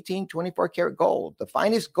 is it 18, 24 karat gold? The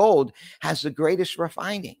finest gold has the greatest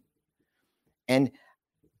refining. And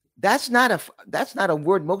that's not a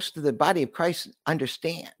word most of the body of Christ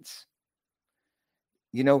understands.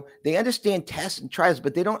 You know, they understand tests and trials,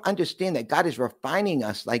 but they don't understand that God is refining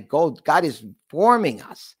us like gold. God is forming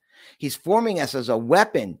us. He's forming us as a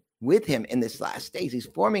weapon with him in this last days. He's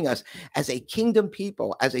forming us as a kingdom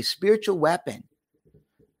people, as a spiritual weapon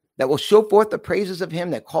that will show forth the praises of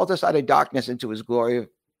him that called us out of darkness into his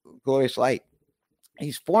glorious light.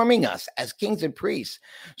 He's forming us as kings and priests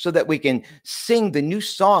so that we can sing the new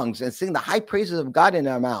songs and sing the high praises of God in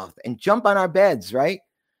our mouth and jump on our beds, right?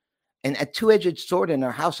 And a two-edged sword in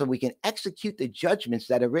our house, so we can execute the judgments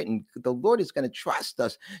that are written. The Lord is going to trust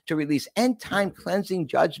us to release end-time cleansing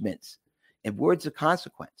judgments and words of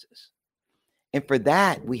consequences. And for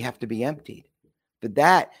that, we have to be emptied. For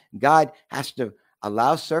that, God has to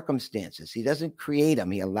allow circumstances. He doesn't create them.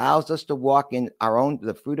 He allows us to walk in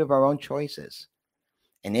the fruit of our own choices.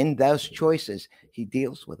 And in those choices, he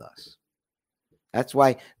deals with us. That's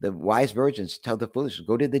why the wise virgins tell the foolish,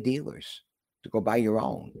 go to the dealers to go buy your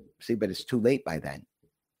own. See, but it's too late by then.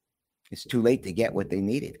 It's too late to get what they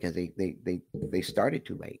needed because they started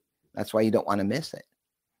too late. That's why you don't want to miss it.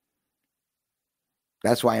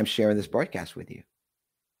 That's why I'm sharing this broadcast with you.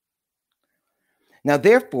 Now,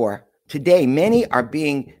 therefore, today, many are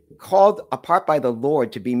being called apart by the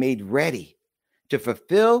Lord to be made ready to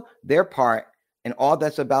fulfill their part in all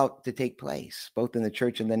that's about to take place, both in the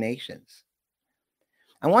church and the nations.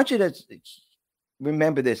 I want you to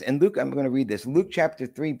remember this. And Luke, I'm going to read this. Luke chapter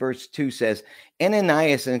 3, verse 2 says,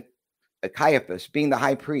 Ananias and Caiaphas, being the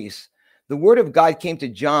high priest, the word of God came to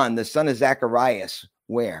John, the son of Zacharias.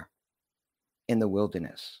 Where? In the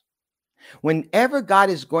wilderness. Whenever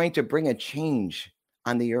God is going to bring a change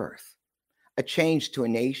on the earth, a change to a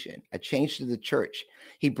nation, a change to the church,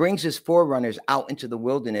 he brings his forerunners out into the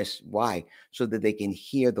wilderness. Why? So that they can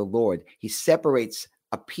hear the Lord. He separates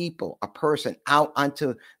a people, a person out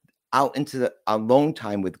into the alone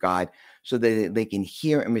time with God so that they can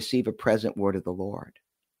hear and receive a present word of the Lord.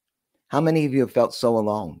 How many of you have felt so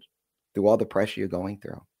alone through all the pressure you're going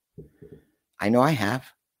through? I know I have.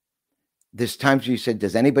 There's times you said,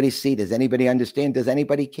 does anybody see? Does anybody understand? Does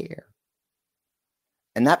anybody care?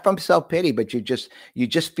 And not from self-pity, but you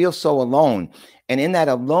just feel so alone. And in that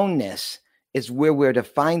aloneness is where we're to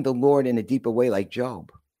find the Lord in a deeper way, like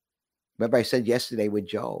Job. Remember I said yesterday with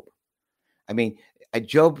Job. I mean,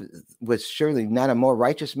 Job was surely not a more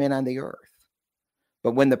righteous man on the earth.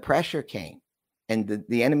 But when the pressure came and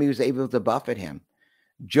the enemy was able to buffet him,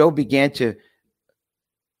 Job began to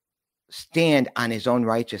stand on his own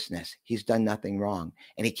righteousness. He's done nothing wrong.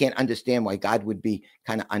 And he can't understand why God would be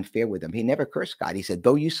kind of unfair with him. He never cursed God. He said,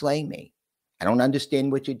 though you slay me, I don't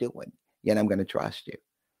understand what you're doing, yet I'm going to trust you.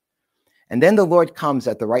 And then the Lord comes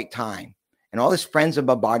at the right time And all his friends are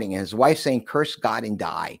bombarding him. His wife saying, curse God and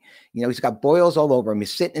die. He's got boils all over him.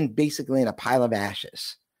 He's sitting basically in a pile of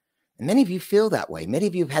ashes. And many of you feel that way. Many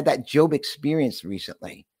of you have had that Job experience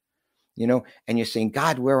recently, and you're saying,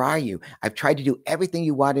 God, where are you? I've tried to do everything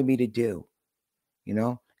you wanted me to do,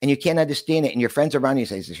 and you can't understand it. And your friends around you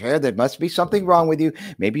say, sure, there must be something wrong with you.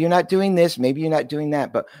 Maybe you're not doing this. Maybe you're not doing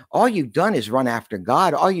that. But all you've done is run after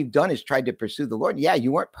God. All you've done is tried to pursue the Lord. Yeah,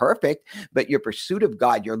 you weren't perfect, but your pursuit of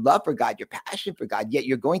God, your love for God, your passion for God, yet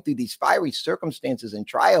you're going through these fiery circumstances and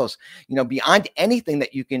trials, beyond anything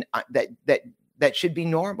that you can, that should be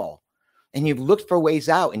normal. And you've looked for ways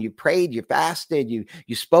out, and you prayed, you fasted, you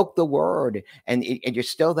spoke the word, and you're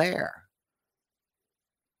still there,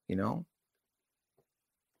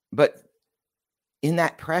 But in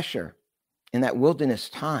that pressure, in that wilderness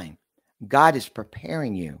time, God is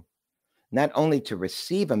preparing you not only to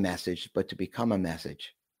receive a message, but to become a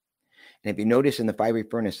message. And if you notice in the fiery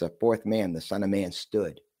furnace, the fourth man, the Son of Man,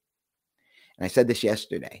 stood. And I said this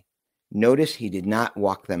yesterday. Notice he did not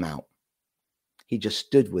walk them out. He just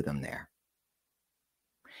stood with them there.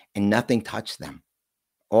 And nothing touched them.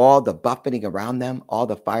 All the buffeting around them, all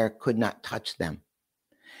the fire could not touch them.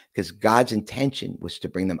 Because God's intention was to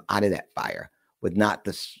bring them out of that fire with not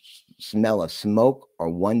the smell of smoke or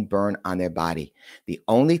one burn on their body. The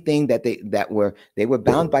only thing that they were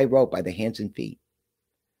bound by rope by the hands and feet.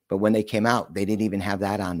 But when they came out, they didn't even have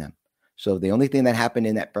that on them. So the only thing that happened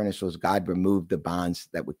in that furnace was God removed the bonds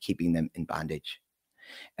that were keeping them in bondage.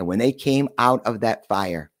 And when they came out of that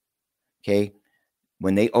fire, okay,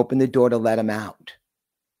 when they opened the door to let them out,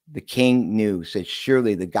 the king knew, said,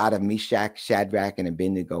 surely the God of Meshach, Shadrach, and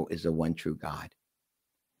Abednego is the one true God.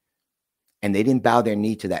 And they didn't bow their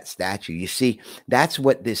knee to that statue. You see, that's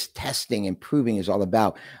what this testing and proving is all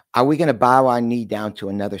about. Are we going to bow our knee down to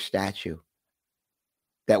another statue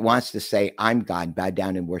that wants to say, I'm God, bow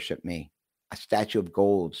down and worship me? A statue of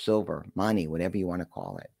gold, silver, money, whatever you want to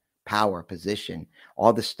call it, power, position,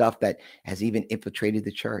 all the stuff that has even infiltrated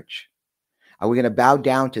the church. Are we going to bow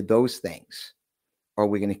down to those things? Or are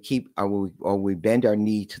we going to or we bend our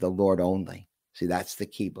knee to the Lord only? See, that's the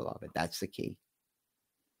key, beloved. That's the key.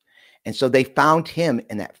 And so they found him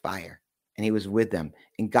in that fire, and he was with them.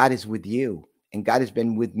 And God is with you. And God has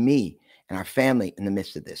been with me and our family in the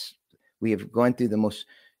midst of this. We have gone through the most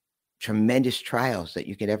tremendous trials that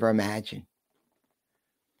you could ever imagine.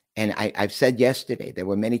 And I've said yesterday, there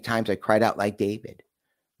were many times I cried out like David.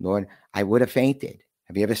 Lord, I would have fainted.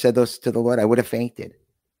 Have you ever said those to the Lord? I would have fainted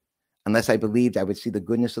unless I believed I would see the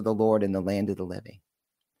goodness of the Lord in the land of the living.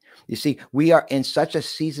 You see, we are in such a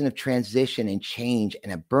season of transition and change,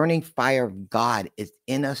 and a burning fire of God is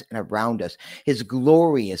in us and around us. His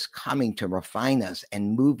glory is coming to refine us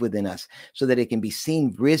and move within us so that it can be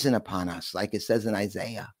seen risen upon us, like it says in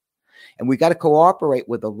Isaiah. And we got to cooperate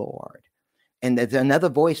with the Lord. And there's another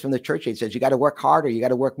voice from the church that says, you got to work harder. You got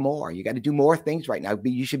to work more. You got to do more things right now.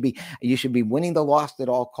 You should be winning the lost at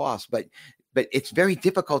all costs. But it's very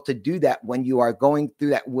difficult to do that when you are going through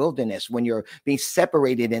that wilderness, when you're being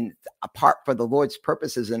separated and apart for the Lord's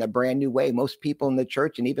purposes in a brand new way. Most people in the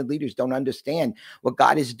church and even leaders don't understand what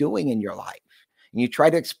God is doing in your life. And you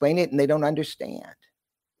try to explain it and they don't understand.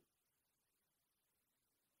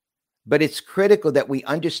 But it's critical that we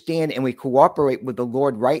understand and we cooperate with the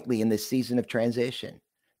Lord rightly in this season of transition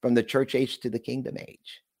from the church age to the kingdom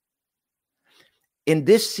age. In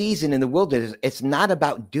this season in the wilderness, it's not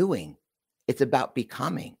about doing. It's about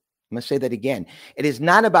becoming. I'm going to say that again. It is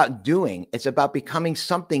not about doing. It's about becoming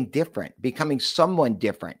something different, becoming someone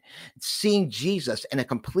different, seeing Jesus in a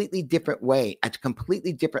completely different way, a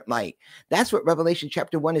completely different light. That's what Revelation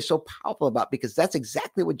chapter 1 is so powerful about, because that's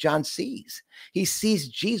exactly what John sees. He sees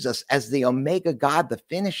Jesus as the Omega God, the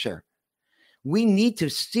finisher. We need to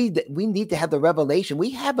see that. We need to have the revelation.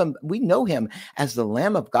 We have him. We know him as the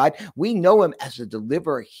Lamb of God. We know him as a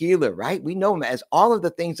deliverer, healer, right? We know him as all of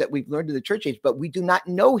the things that we've learned in the church age, but we do not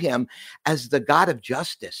know him as the God of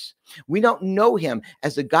justice. We don't know him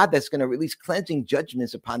as the God that's going to release cleansing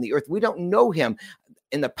judgments upon the earth. We don't know him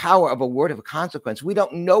in the power of a word of consequence. We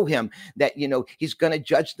don't know him that, he's going to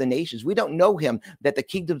judge the nations. We don't know him that the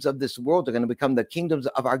kingdoms of this world are going to become the kingdoms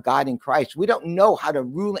of our God in Christ. We don't know how to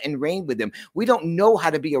rule and reign with him. We don't know how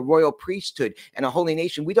to be a royal priesthood and a holy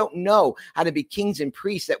nation. We don't know how to be kings and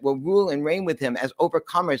priests that will rule and reign with him as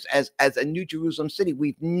overcomers, as a new Jerusalem city.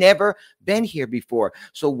 We've never been here before.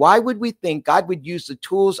 So why would we think God would use the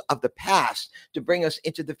tools of the past to bring us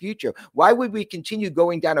into the future? Why would we continue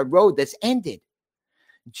going down a road that's ended?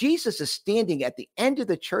 Jesus is standing at the end of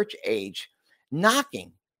the church age,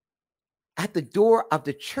 knocking at the door of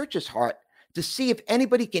the church's heart to see if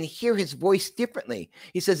anybody can hear his voice differently.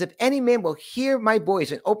 He says, if any man will hear my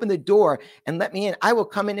voice and open the door and let me in, I will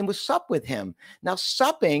come in and will sup with him. Now,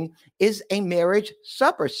 supping is a marriage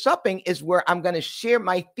supper. Supping is where I'm going to share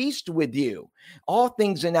my feast with you. All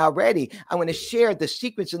things are now ready. I'm going to share the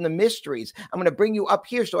secrets and the mysteries. I'm going to bring you up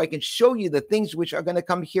here so I can show you the things which are going to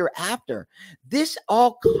come hereafter. This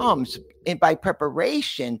all comes in by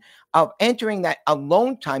preparation of entering that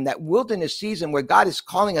alone time, that wilderness season where God is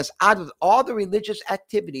calling us out of all the religious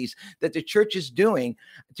activities that the church is doing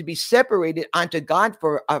to be separated unto God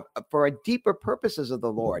for a deeper purposes of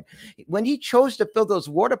the Lord. When he chose to fill those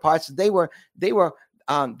water pots, they were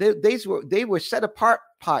set apart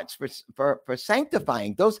pots for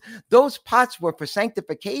sanctifying. Those pots were for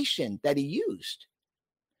sanctification that he used.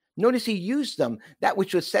 Notice he used them, that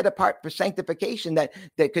which was set apart for sanctification, that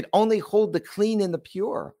could only hold the clean and the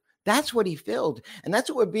pure. That's what he filled. And that's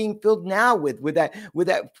what we're being filled now with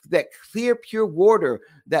that clear, pure water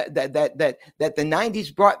that the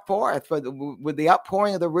 90s brought forth with the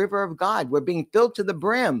outpouring of the river of God. We're being filled to the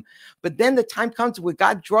brim. But then the time comes where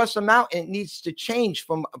God draws them out, and it needs to change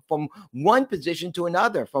from one position to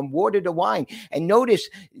another, from water to wine. And notice,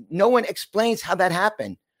 no one explains how that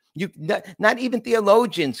happened. Not even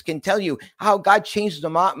theologians can tell you how God changed the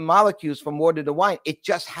molecules from water to wine. It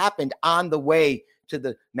just happened on the way to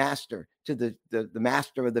the master, to the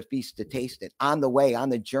master of the feast to taste it. On the way, on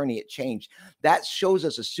the journey, it changed. That shows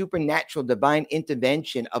us a supernatural divine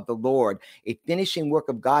intervention of the Lord, a finishing work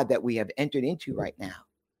of God that we have entered into right now.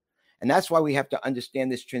 And that's why we have to understand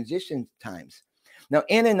this transition times. Now,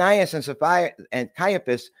 Ananias and Sapphira and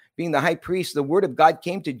Caiaphas, being the high priest, the word of God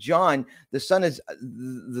came to John, the son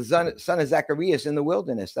of Zacharias, in the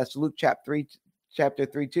wilderness. That's Luke chapter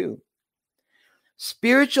 3:2.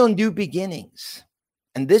 Spiritual new beginnings,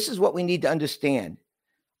 and this is what we need to understand,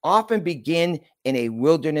 often begin in a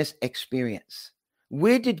wilderness experience.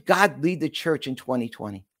 Where did God lead the church in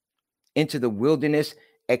 2020? Into the wilderness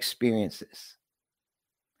experiences.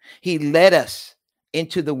 He led us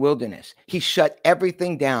into the wilderness. He shut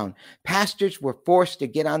everything down. Pastors were forced to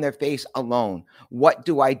get on their face alone. What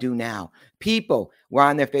do I do now? People were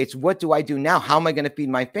on their face. What do I do now? How am I going to feed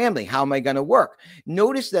my family? How am I going to work?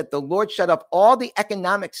 Notice that the Lord shut off all the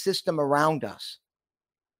economic system around us.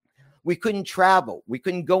 We couldn't travel. We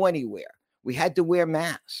couldn't go anywhere. We had to wear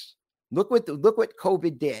masks. Look what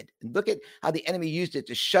COVID did. Look at how the enemy used it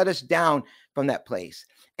to shut us down from that place.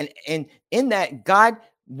 And in that, God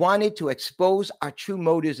wanted to expose our true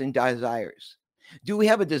motives and desires. Do we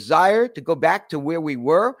have a desire to go back to where we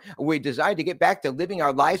were? Or we desire to get back to living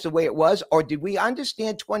our lives the way it was? Or did we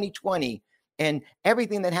understand 2020 and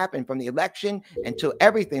everything that happened from the election until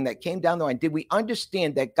everything that came down the line? Did we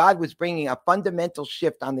understand that God was bringing a fundamental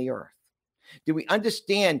shift on the earth? Did we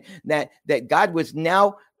understand that God was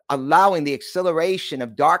now allowing the acceleration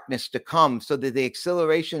of darkness to come so that the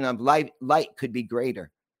acceleration of light could be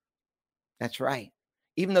greater? That's right.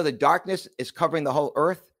 Even though the darkness is covering the whole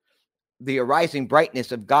earth, the arising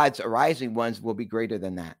brightness of God's arising ones will be greater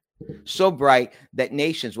than that. So bright that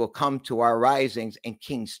nations will come to our risings and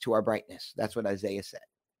kings to our brightness. That's what Isaiah said.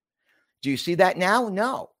 Do you see that now?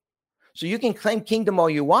 No. So you can claim kingdom all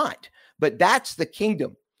you want, but that's the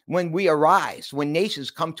kingdom when we arise, when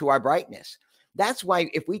nations come to our brightness. That's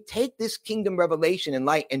why if we take this kingdom revelation and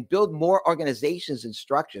light and build more organizations and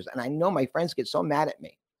structures, and I know my friends get so mad at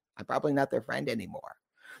me. I'm probably not their friend anymore.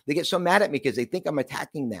 They get so mad at me because they think I'm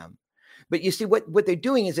attacking them. But you see, what they're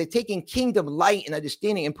doing is they're taking kingdom light and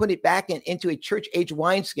understanding and put it back into a church age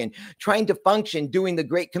wineskin, trying to function, doing the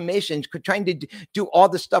Great Commission, trying to do all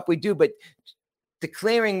the stuff we do, but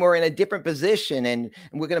declaring we're in a different position and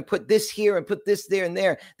we're going to put this here and put this there and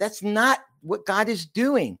there. That's not what God is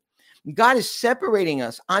doing. God is separating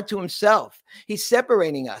us onto himself. He's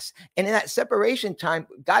separating us. And in that separation time,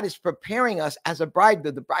 God is preparing us as a bride.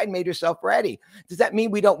 The bride made herself ready. Does that mean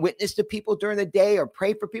we don't witness to people during the day or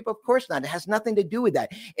pray for people? Of course not. It has nothing to do with that.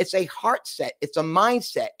 It's a heart set. It's a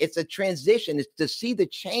mindset. It's a transition. It's to see the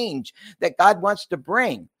change that God wants to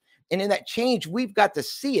bring. And in that change, we've got to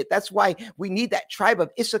see it. That's why we need that tribe of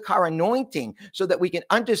Issachar anointing so that we can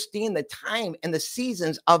understand the time and the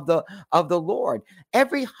seasons of the Lord.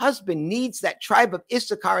 Every husband needs that tribe of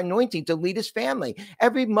Issachar anointing to lead his family.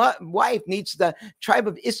 Every wife needs the tribe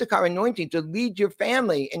of Issachar anointing to lead your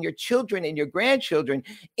family and your children and your grandchildren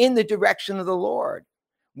in the direction of the Lord.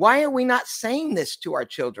 Why are we not saying this to our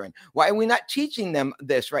children? Why are we not teaching them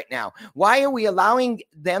this right now? Why are we allowing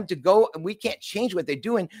them to go? We can't change what they're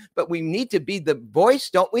doing, but we need to be the voice,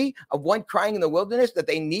 don't we, of one crying in the wilderness that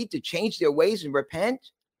they need to change their ways and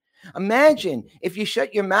repent? Imagine if you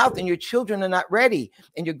shut your mouth and your children are not ready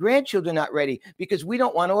and your grandchildren are not ready, because we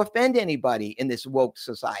don't want to offend anybody in this woke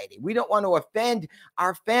society. We don't want to offend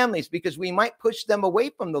our families because we might push them away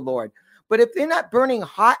from the Lord. But if they're not burning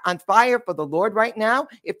hot on fire for the Lord right now,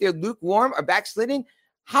 if they're lukewarm or backslidden,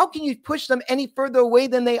 how can you push them any further away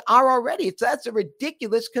than they are already? That's a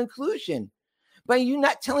ridiculous conclusion. By you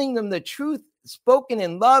not telling them the truth spoken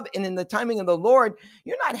in love and in the timing of the Lord,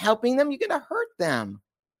 you're not helping them. You're going to hurt them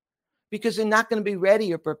because they're not going to be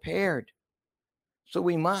ready or prepared. So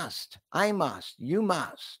I must, you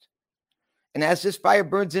must. And as this fire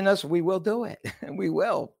burns in us, we will do it. We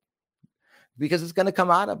will, because it's going to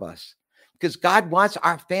come out of us. Because God wants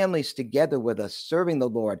our families together with us, serving the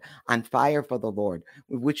Lord, on fire for the Lord,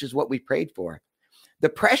 which is what we prayed for. The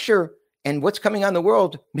pressure and what's coming on the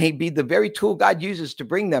world may be the very tool God uses to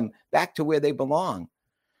bring them back to where they belong.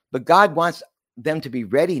 But God wants them to be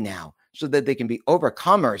ready now so that they can be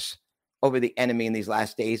overcomers over the enemy in these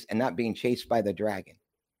last days and not being chased by the dragon.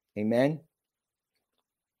 Amen.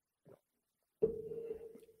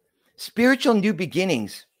 Spiritual new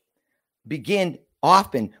beginnings begin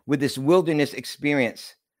often with this wilderness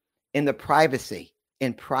experience in privacy.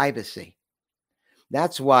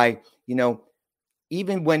 That's why,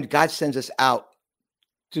 even when God sends us out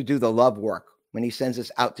to do the love work, when he sends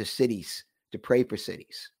us out to cities, to pray for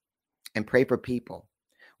cities and pray for people,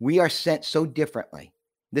 we are sent so differently.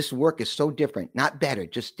 This work is so different, not better,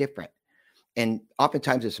 just different. And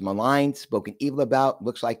oftentimes it's maligned, spoken evil about,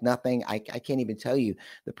 looks like nothing. I can't even tell you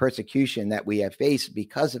the persecution that we have faced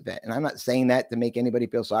because of it. And I'm not saying that to make anybody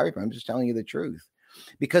feel sorry for them. I'm just telling you the truth.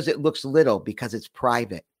 Because it looks little, because it's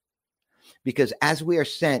private. Because as we are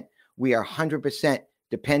sent, we are 100%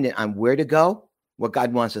 dependent on where to go, what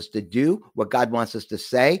God wants us to do, what God wants us to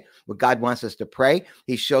say, what God wants us to pray.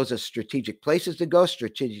 He shows us strategic places to go,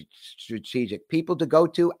 strategic people to go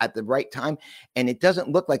to at the right time. And it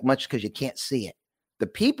doesn't look like much because you can't see it. The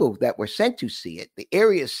people that were sent to see it, the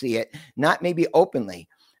areas see it, not maybe openly,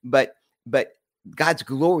 but God's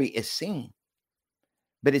glory is seen.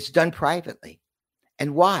 But it's done privately.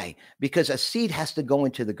 And why? Because a seed has to go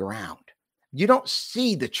into the ground. You don't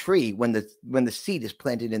see the tree when the seed is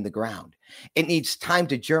planted in the ground. It needs time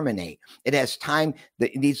to germinate. It has time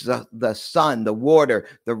that it needs the sun, the water,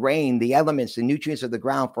 the rain, the elements, the nutrients of the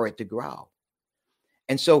ground for it to grow.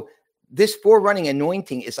 And so this forerunning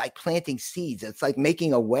anointing is like planting seeds. It's like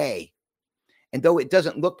making a way. And though it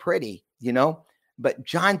doesn't look pretty, but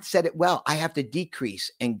John said it well, I have to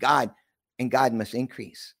decrease and God must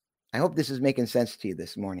increase. I hope this is making sense to you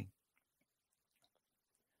this morning.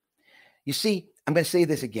 You see, I'm going to say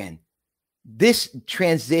this again. This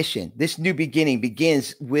transition, this new beginning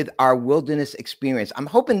begins with our wilderness experience. I'm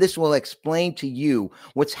hoping this will explain to you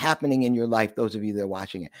what's happening in your life, those of you that are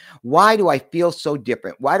watching it. Why do I feel so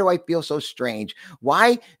different? Why do I feel so strange?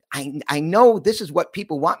 Why? I know this is what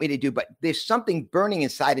people want me to do, but there's something burning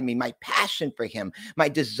inside of me, my passion for him, my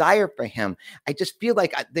desire for him. I just feel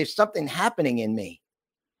like there's something happening in me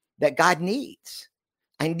that God needs.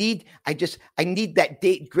 I need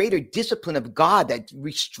that greater discipline of God, that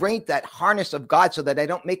restraint, that harness of God, so that I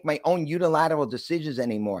don't make my own unilateral decisions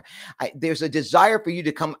anymore. There's a desire for you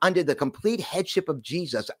to come under the complete headship of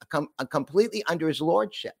Jesus, completely under his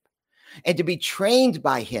lordship, and to be trained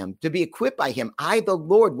by him, to be equipped by him. I, the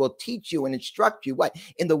Lord, will teach you and instruct you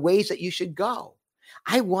in the ways that you should go.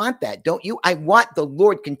 I want that, don't you? I want the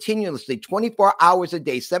Lord continuously, 24 hours a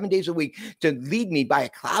day, 7 days a week, to lead me by a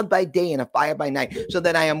cloud by day and a fire by night, so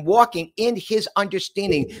that I am walking in his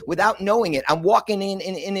understanding without knowing it. I'm walking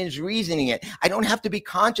in his reasoning it. I don't have to be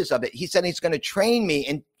conscious of it. He said he's going to train me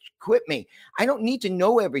and equip me. I don't need to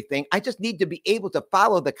know everything. I just need to be able to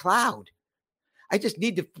follow the cloud. I just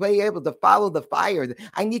need to be able to follow the fire.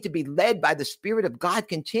 I need to be led by the Spirit of God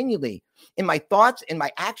continually in my thoughts, in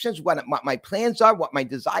my actions, what my plans are, what my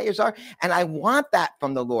desires are. And I want that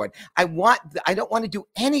from the Lord. I don't want to do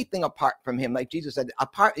anything apart from him. Like Jesus said,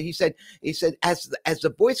 he said, as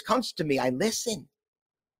the voice comes to me, I listen.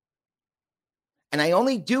 And I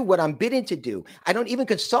only do what I'm bidden to do. I don't even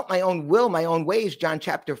consult my own will, my own ways. John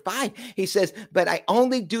chapter 5, he says, but I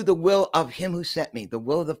only do the will of him who sent me, the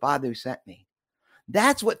will of the Father who sent me.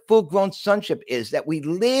 That's what full-grown sonship is, that we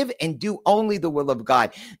live and do only the will of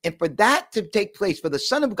God. And for that to take place, for the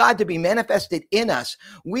Son of God to be manifested in us,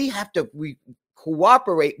 we have to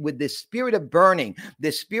cooperate with this spirit of burning,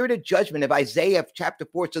 this spirit of judgment of Isaiah chapter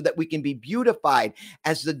 4, so that we can be beautified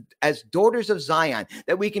as daughters of Zion,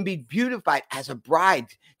 that we can be beautified as a bride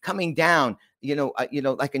coming down,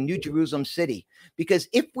 like a New Jerusalem city. Because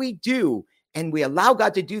if we do, and we allow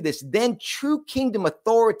God to do this, then true kingdom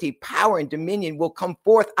authority, power, and dominion will come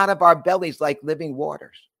forth out of our bellies like living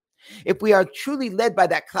waters. If we are truly led by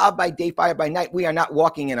that cloud by day, fire by night, we are not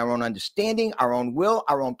walking in our own understanding, our own will,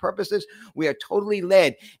 our own purposes. We are totally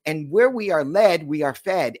led. And where we are led, we are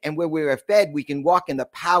fed. And where we are fed, we can walk in the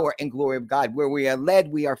power and glory of God. Where we are led,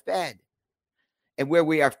 we are fed. And where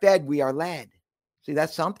we are fed, we are led. See,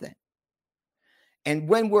 that's something. And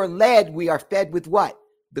when we're led, we are fed with what?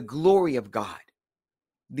 The glory of God,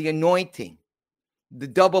 the anointing, the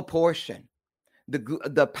double portion,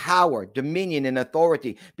 the power, dominion, and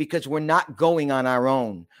authority, because we're not going on our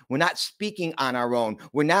own. We're not speaking on our own.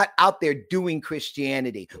 We're not out there doing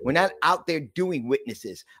Christianity. We're not out there doing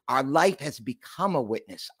witnesses. Our life has become a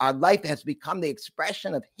witness. Our life has become the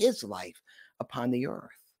expression of his life upon the earth.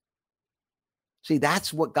 See,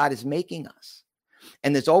 that's what God is making us.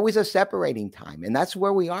 And there's always a separating time. And that's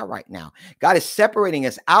where we are right now. God is separating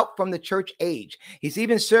us out from the church age. He's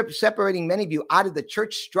even separating many of you out of the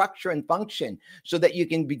church structure and function so that you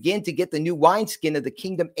can begin to get the new wineskin of the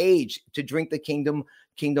kingdom age to drink the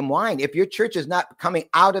kingdom wine. If your church is not coming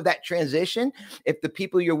out of that transition, if the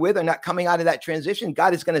people you're with are not coming out of that transition,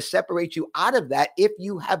 God is going to separate you out of that if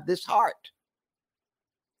you have this heart.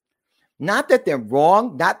 Not that they're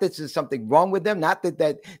wrong, not that there's something wrong with them, not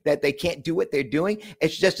that they can't do what they're doing.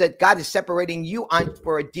 It's just that God is separating you on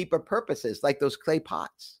for a deeper purposes, like those clay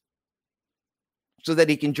pots, so that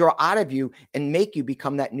he can draw out of you and make you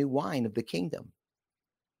become that new wine of the kingdom.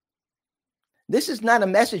 This is not a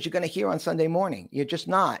message you're going to hear on Sunday morning. You're just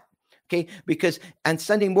not, okay? Because on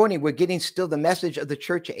Sunday morning, we're getting still the message of the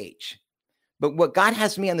church age. But what God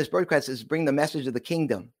has me on this broadcast is bring the message of the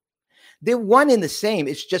kingdom. They're one and the same.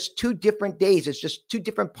 It's just two different days. It's just two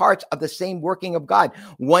different parts of the same working of God.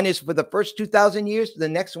 One is for the first 2,000 years. The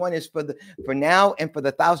next one is for now and for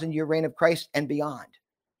the 1,000-year reign of Christ and beyond.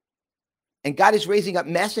 And God is raising up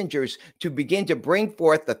messengers to begin to bring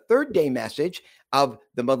forth the third day message of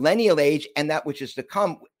the millennial age and that which is to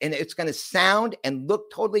come. And it's going to sound and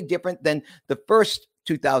look totally different than the first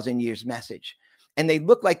 2,000 years message. And they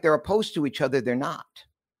look like they're opposed to each other. They're not.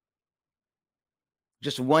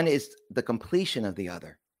 Just one is the completion of the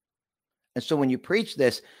other. And so when you preach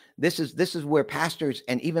this is where pastors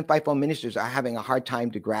and even fivefold ministers are having a hard time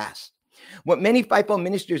to grasp. What many fivefold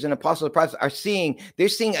ministers and apostles and prophets are seeing, they're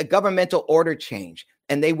seeing a governmental order change.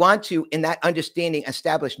 And they want to, in that understanding,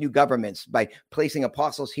 establish new governments by placing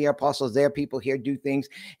apostles here, apostles there, people here, do things,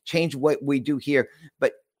 change what we do here.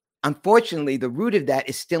 But unfortunately, the root of that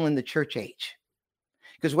is still in the church age.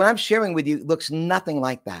 Because what I'm sharing with you looks nothing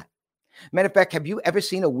like that. Matter of fact, have you ever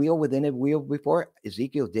seen a wheel within a wheel before?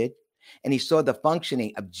 Ezekiel did. And he saw the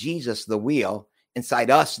functioning of Jesus, the wheel,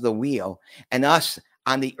 inside us, the wheel, and us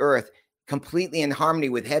on the earth, completely in harmony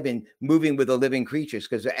with heaven, moving with the living creatures.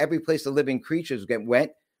 Because every place the living creatures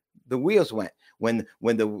went, the wheels went. When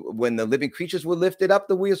the living creatures were lifted up,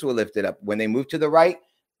 the wheels were lifted up. When they moved to the right,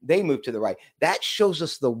 they moved to the right. That shows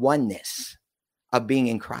us the oneness of being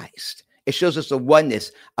in Christ. It shows us the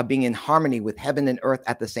oneness of being in harmony with heaven and earth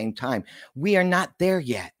at the same time. We are not there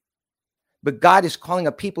yet. But God is calling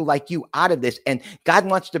a people like you out of this. And God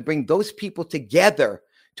wants to bring those people together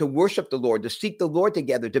to worship the Lord, to seek the Lord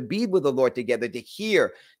together, to be with the Lord together, to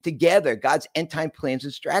hear together God's end time plans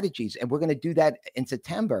and strategies. And we're going to do that in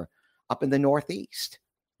September up in the Northeast.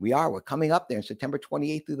 We're coming up there in September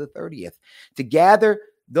 28th through the 30th to gather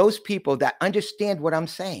those people that understand what I'm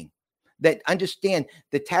saying, that understand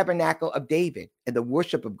the tabernacle of David and the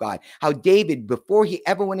worship of God. How David, before he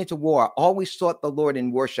ever went into war, always sought the Lord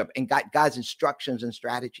in worship and got God's instructions and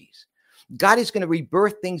strategies. God is going to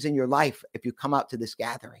rebirth things in your life if you come out to this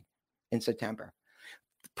gathering in September.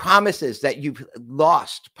 Promises that you've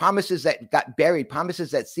lost, promises that got buried,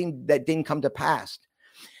 promises that didn't come to pass.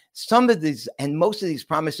 Some of these and most of these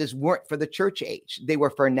promises weren't for the church age. They were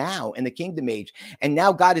for now in the kingdom age. And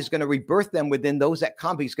now God is going to rebirth them within those that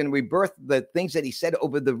come. He's going to rebirth the things that he said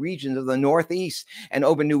over the regions of the Northeast and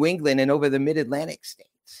over New England and over the mid-Atlantic states.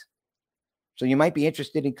 So you might be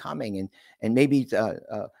interested in coming. And maybe,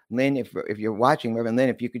 Lynn, if you're watching, Reverend Lynn,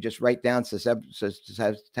 if you could just write down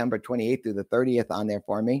September 28th through the 30th on there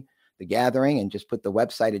for me, the gathering, and just put the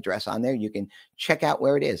website address on there. You can check out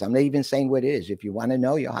where it is. I'm not even saying what it is. If you want to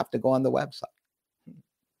know, you'll have to go on the website.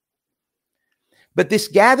 But this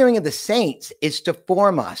gathering of the saints is to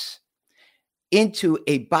form us into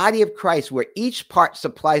a body of Christ where each part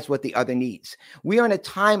supplies what the other needs. We are in a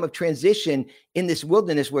time of transition in this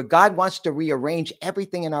wilderness where God wants to rearrange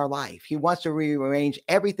everything in our life. He wants to rearrange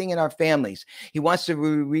everything in our families. He wants to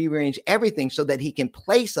rearrange everything so that he can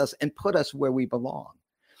place us and put us where we belong.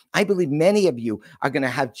 I believe many of you are going to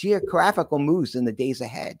have geographical moves in the days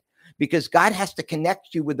ahead because God has to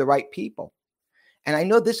connect you with the right people. And I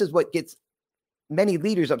know this is what gets many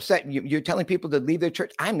leaders upset. You're telling people to leave their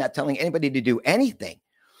church. I'm not telling anybody to do anything.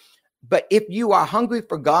 But if you are hungry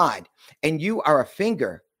for God and you are a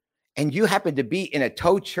finger and you happen to be in a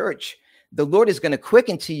toe church, the Lord is going to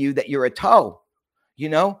quicken to you that you're a toe,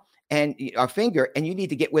 and a finger, and you need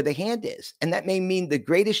to get where the hand is. And that may mean the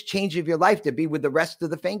greatest change of your life to be with the rest of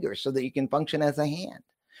the fingers so that you can function as a hand.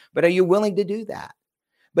 But are you willing to do that?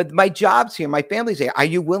 But my job's here, my family's here. Are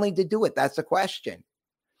you willing to do it? That's the question.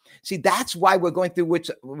 See, that's why we're going through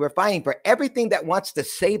which we're fighting for everything that wants to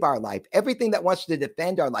save our life, everything that wants to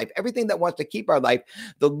defend our life, everything that wants to keep our life.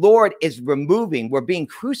 The Lord is removing. We're being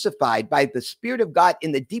crucified by the Spirit of God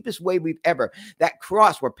in the deepest way we've ever. That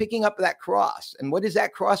cross, we're picking up that cross. And what is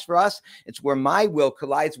that cross for us? It's where my will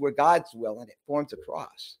collides with God's will, and it forms a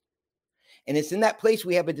cross. And it's in that place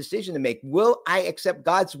we have a decision to make. Will I accept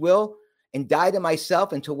God's will and die to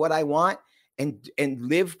myself and to what I want and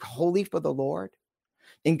live wholly for the Lord?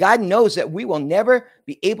 And God knows that we will never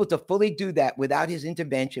be able to fully do that without his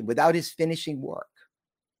intervention, without his finishing work.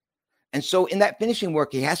 And so in that finishing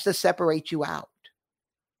work, he has to separate you out.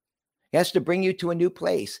 He has to bring you to a new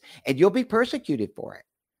place, and you'll be persecuted for it.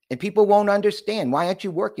 And people won't understand. Why aren't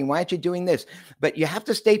you working? Why aren't you doing this? But you have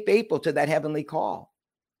to stay faithful to that heavenly call.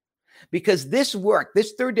 Because this work,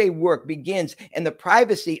 this third day work, begins in the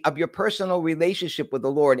privacy of your personal relationship with the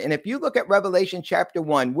Lord. And if you look at Revelation chapter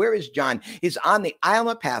 1, where is John? He's on the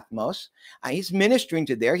island of Patmos. He's ministering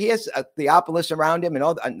to there. He has Theophilus around him,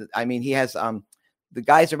 and he has the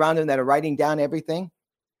guys around him that are writing down everything.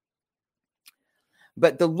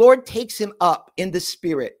 But the Lord takes him up in the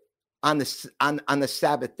spirit on the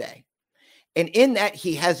Sabbath day. And in that,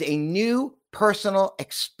 he has a new personal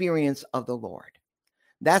experience of the Lord.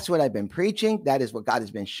 That's what I've been preaching. That is what God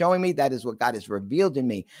has been showing me. That is what God has revealed to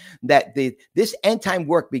me, that this end time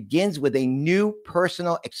work begins with a new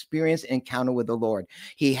personal experience and encounter with the Lord.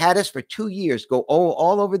 He had us for 2 years go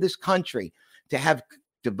all over this country to have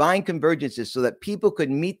divine convergences so that people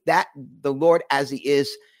could meet the Lord as he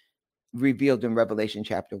is revealed in Revelation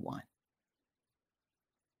chapter 1.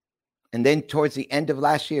 And then towards the end of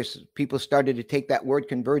last year, people started to take that word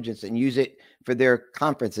convergence and use it for their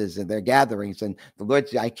conferences and their gatherings. And the Lord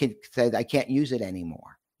said, I can't use it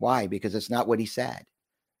anymore. Why? Because it's not what he said.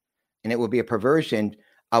 And it will be a perversion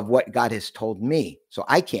of what God has told me. So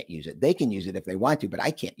I can't use it. They can use it if they want to, but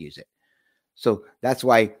I can't use it. So that's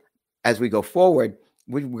why as we go forward,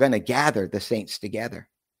 we're going to gather the saints together.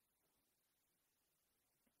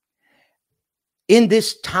 In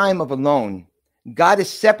this time of alone, God is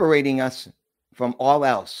separating us from all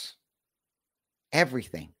else.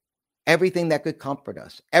 Everything that could comfort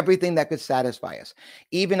us, everything that could satisfy us.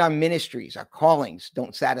 Even our ministries, our callings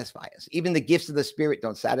don't satisfy us. Even the gifts of the Spirit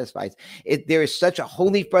don't satisfy us. There is such a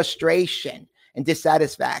holy frustration and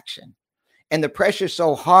dissatisfaction. And the pressure is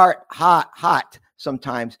so hot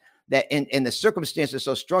sometimes that in the circumstances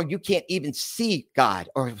so strong, you can't even see God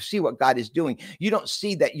or see what God is doing. You don't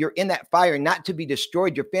see that you're in that fire not to be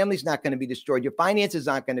destroyed. Your family's not going to be destroyed. Your finances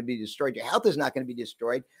aren't going to be destroyed. Your health is not going to be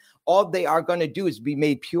destroyed. All they are going to do is be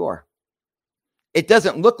made pure. It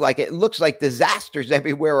doesn't look like it. It looks like disasters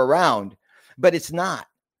everywhere around, but it's not.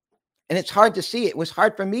 And it's hard to see it. It was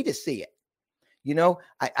hard for me to see it.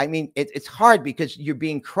 It's hard because you're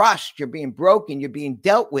being crushed, you're being broken, you're being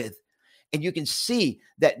dealt with. And you can see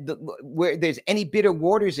that where there's any bitter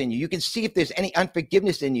waters in you, you can see if there's any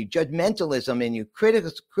unforgiveness in you, judgmentalism in you,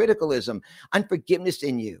 criticalism, unforgiveness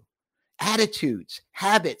in you, attitudes,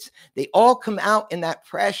 habits. They all come out in that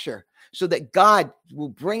pressure so that God will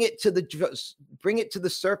bring it to the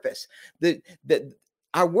surface.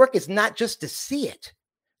 Our work is not just to see it.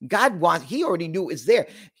 He already knew it was there.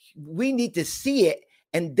 We need to see it.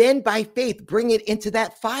 And then by faith, bring it into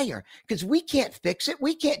that fire, because we can't fix it.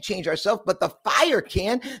 We can't change ourselves, but the fire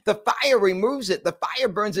can. The fire removes it. The fire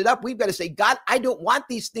burns it up. We've got to say, God, I don't want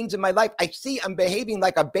these things in my life. I see I'm behaving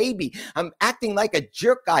like a baby. I'm acting like a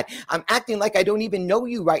jerk, God. I'm acting like I don't even know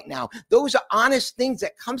you right now. Those are honest things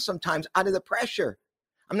that come sometimes out of the pressure.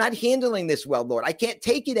 I'm not handling this well, Lord. I can't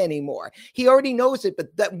take it anymore. He already knows it.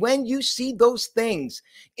 But that when you see those things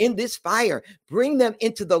in this fire, bring them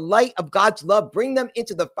into the light of God's love. Bring them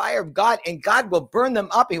into the fire of God, and God will burn them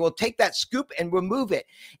up. He will take that scoop and remove it.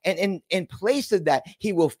 And in place of that,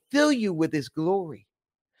 he will fill you with his glory.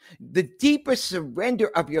 The deepest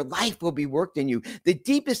surrender of your life will be worked in you. The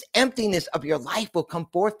deepest emptiness of your life will come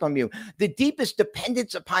forth from you. The deepest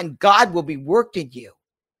dependence upon God will be worked in you.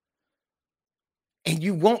 And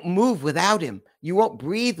you won't move without him. You won't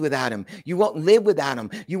breathe without him. You won't live without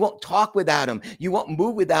him. You won't talk without him. You won't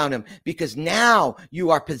move without him, because now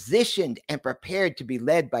you are positioned and prepared to be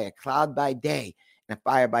led by a cloud by day and a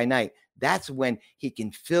fire by night. that's when he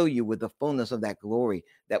can fill you with the fullness of that glory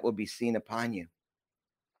that will be seen upon you.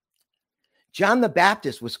 John the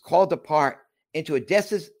Baptist was called apart into a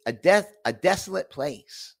desolate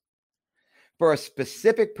place for a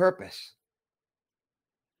specific purpose.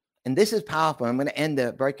 And this is powerful. I'm going to end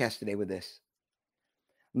the broadcast today with this.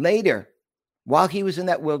 Later, while he was in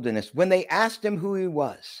that wilderness, when they asked him who he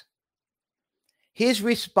was, his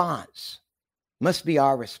response must be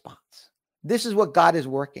our response. This is what God is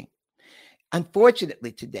working.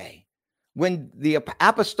 Unfortunately, today, when the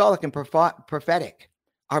apostolic and prophetic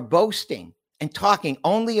are boasting and talking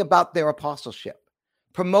only about their apostleship,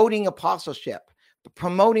 promoting apostleship,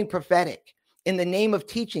 promoting prophetic in the name of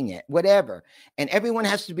teaching it, whatever, and everyone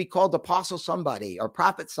has to be called apostle somebody or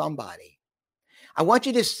prophet somebody, I want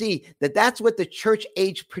you to see that that's what the church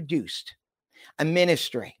age produced, a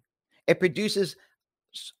ministry. It produces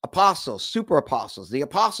apostles, super apostles, the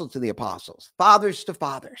apostle to the apostles, fathers to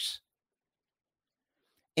fathers.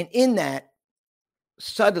 And in that,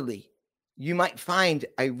 subtly, you might find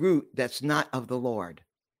a root that's not of the Lord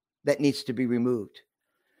that needs to be removed.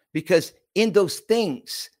 Because in those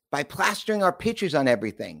things, by plastering our pictures on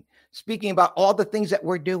everything, speaking about all the things that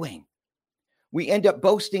we're doing, we end up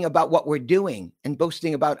boasting about what we're doing and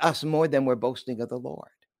boasting about us more than we're boasting of the Lord.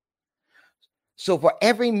 So for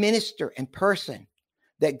every minister and person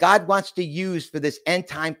that God wants to use for this end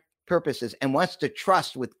time purposes and wants to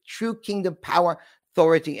trust with true kingdom power,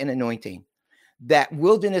 authority, and anointing, that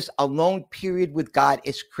wilderness alone period with God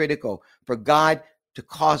is critical for God to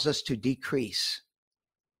cause us to decrease,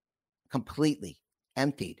 completely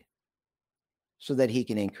emptied, so that he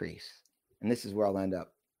can increase. And this is where I'll end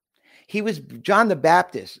up. John the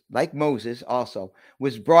Baptist, like Moses also,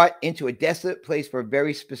 was brought into a desolate place for a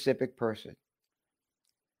very specific purpose.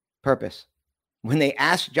 When they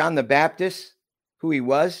asked John the Baptist who he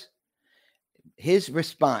was, his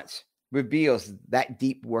response reveals that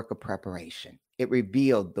deep work of preparation. It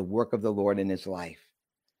revealed the work of the Lord in his life.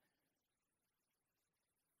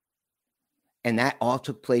 And that all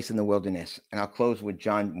took place in the wilderness. And I'll close with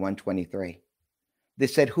John 1:23. They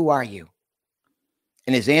said, "Who are you?"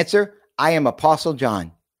 And his answer, "I am Apostle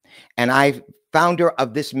John, and I'm founder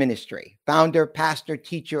of this ministry, founder, pastor,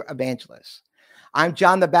 teacher, evangelist. I'm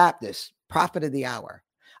John the Baptist, prophet of the hour.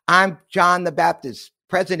 I'm John the Baptist,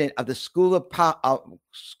 president of the School of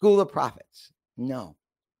Prophets." No.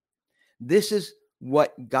 This is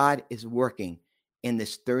what God is working in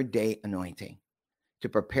this third day anointing to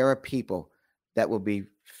prepare a people that will be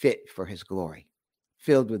fit for his glory,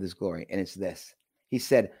 filled with his glory. And it's this. He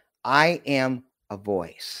said, "I am a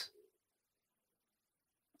voice.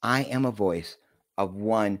 I am a voice of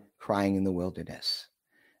one crying in the wilderness.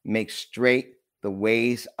 Make straight the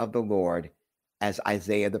ways of the Lord," as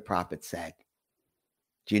Isaiah the prophet said.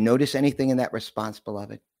 Do you notice anything in that response,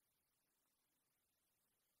 beloved?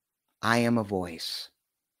 I am a voice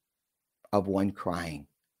of one crying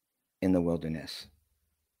in the wilderness.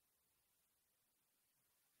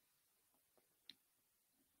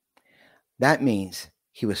 That means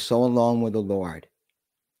he was so alone with the Lord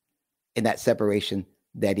in that separation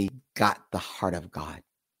that he got the heart of God,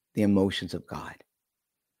 the emotions of God.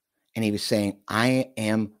 And he was saying, I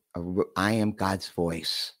am God's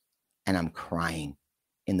voice, and I'm crying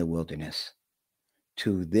in the wilderness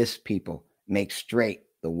to this people. Make straight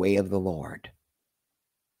the way of the Lord.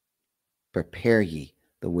 Prepare ye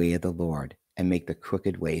the way of the Lord, and make the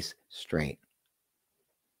crooked ways straight.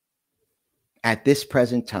 At this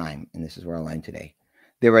present time, and this is where I'll end today,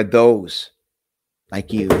 there are those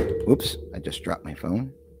like you. Oops, I just dropped my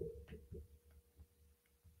phone.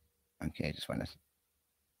 Okay, I just want to,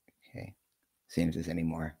 see if there's any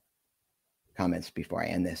more comments before I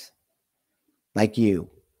end this. Like you,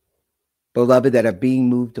 beloved, that are being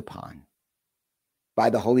moved upon by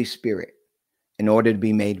the Holy Spirit in order to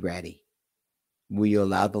be made ready. Will you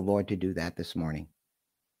allow the Lord to do that this morning?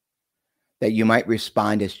 That you might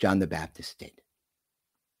respond as John the Baptist did.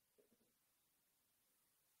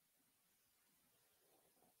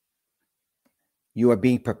 You are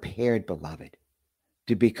being prepared, beloved,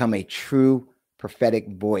 to become a true prophetic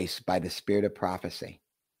voice by the spirit of prophecy,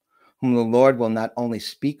 whom the Lord will not only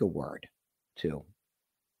speak a word to,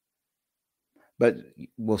 but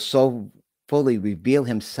will so fully reveal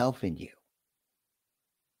himself in you.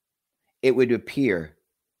 It would appear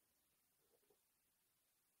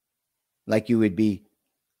like you would be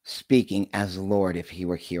speaking as the Lord if he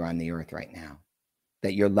were here on the earth right now,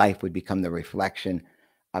 that your life would become the reflection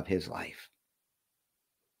of his life.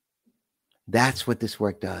 That's what this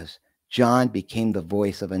work does. John became the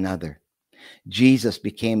voice of another. Jesus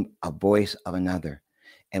became a voice of another.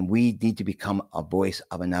 And we need to become a voice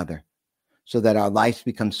of another so that our lives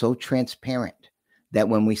become so transparent that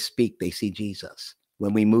when we speak, they see Jesus.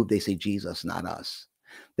 When we move, they see Jesus, not us.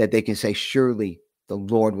 That they can say, surely the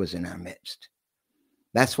Lord was in our midst.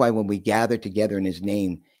 That's why when we gather together in his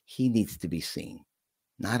name, he needs to be seen,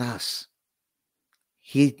 not us.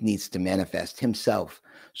 He needs to manifest himself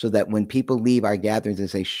so that when people leave our gatherings, they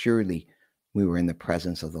say, surely we were in the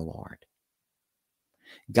presence of the Lord.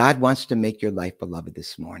 God wants to make your life, beloved,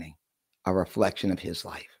 this morning a reflection of his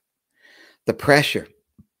life. The pressure,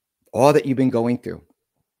 all that you've been going through,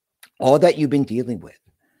 all that you've been dealing with,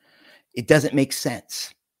 it doesn't make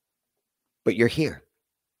sense, but you're here.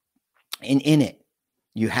 And in it,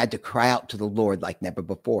 you had to cry out to the Lord like never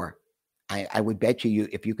before. I would bet you,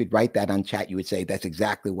 if you could write that on chat, you would say that's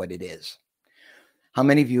exactly what it is. How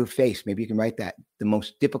many of you have faced, maybe you can write that, the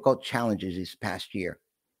most difficult challenges this past year,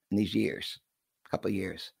 in these years, a couple of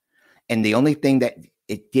years. And the only thing that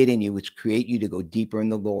it did in you was create you to go deeper in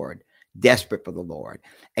the Lord, desperate for the Lord.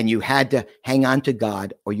 And you had to hang on to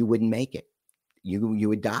God or you wouldn't make it. You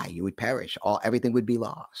would die, you would perish, everything would be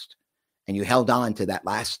lost. And you held on to that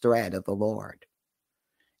last thread of the Lord.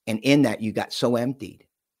 And in that, you got so emptied.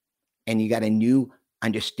 And you got a new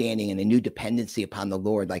understanding and a new dependency upon the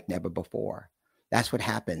Lord like never before. That's what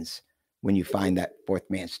happens when you find that fourth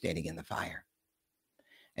man standing in the fire.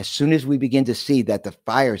 As soon as we begin to see that the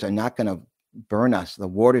fires are not going to burn us, the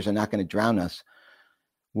waters are not going to drown us,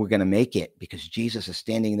 we're going to make it because Jesus is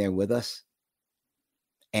standing there with us.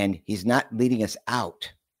 And he's not leading us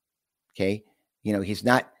out. Okay. You know, he's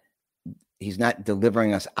not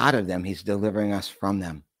delivering us out of them. He's delivering us from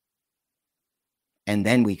them. And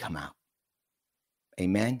then we come out.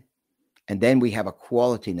 Amen. And then we have a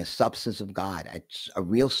quality and a substance of God, a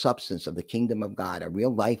real substance of the kingdom of God, a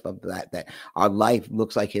real life of that our life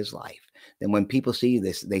looks like his life. Then when people see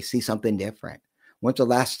this, they see something different. When's the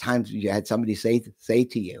last time you had somebody say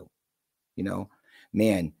to you, you know,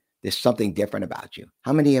 man, there's something different about you?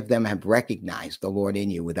 How many of them have recognized the Lord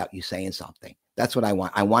in you without you saying something? That's what I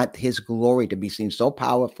want. I want his glory to be seen so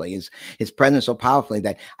powerfully, his presence so powerfully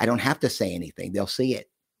that I don't have to say anything. They'll see it.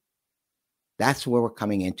 That's where we're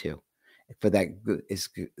coming into.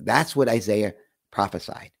 That's what Isaiah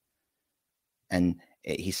prophesied. And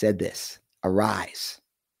he said this, arise.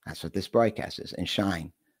 That's what this broadcast is, and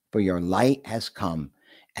shine, for your light has come,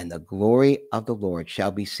 and the glory of the Lord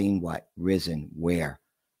shall be seen what? Risen where?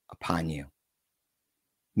 Upon you.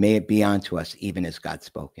 May it be unto us even as God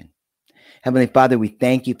spoken. Heavenly Father, we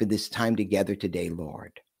thank you for this time together today,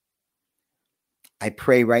 Lord. I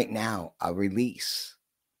pray right now a release,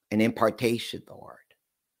 an impartation, Lord,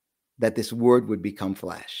 that this word would become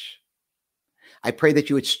flesh. I pray that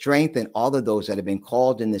you would strengthen all of those that have been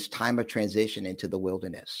called in this time of transition into the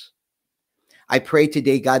wilderness. I pray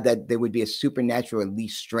today, God, that there would be a supernatural, at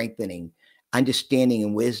least strengthening, understanding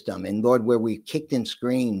and wisdom. And Lord, where we kicked and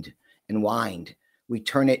screamed and whined, we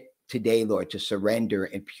turn it today, Lord, to surrender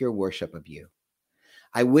and pure worship of you.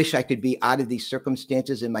 I wish I could be out of these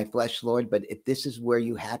circumstances in my flesh, Lord, but if this is where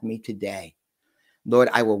you have me today, Lord,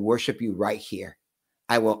 I will worship you right here.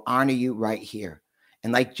 I will honor you right here.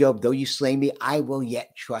 And like Job, though you slay me, I will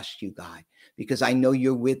yet trust you, God, because I know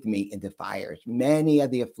you're with me in the fires. Many are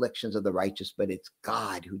the afflictions of the righteous, but it's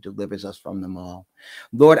God who delivers us from them all.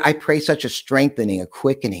 Lord, I pray such a strengthening, a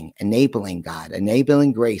quickening, enabling, God,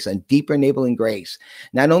 enabling grace, a deeper enabling grace,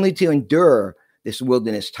 not only to endure this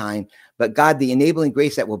wilderness time, but God, the enabling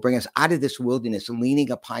grace that will bring us out of this wilderness, leaning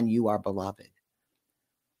upon you, our beloved.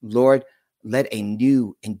 Lord, let a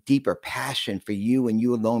new and deeper passion for you and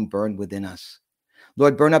you alone burn within us.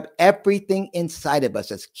 Lord, burn up everything inside of us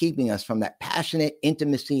that's keeping us from that passionate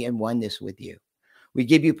intimacy and oneness with you. We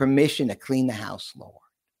give you permission to clean the house, Lord.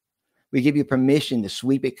 We give you permission to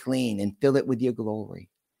sweep it clean and fill it with your glory.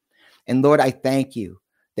 And Lord, I thank you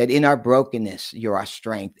that in our brokenness, you're our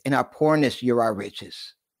strength. In our poorness, you're our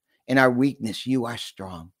riches. In our weakness, you are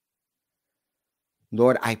strong.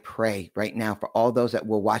 Lord, I pray right now for all those that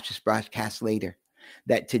will watch this broadcast later,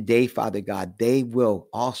 that today, Father God, they will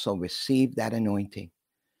also receive that anointing.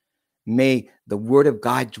 May the word of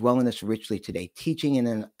God dwell in us richly today, teaching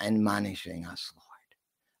and admonishing us,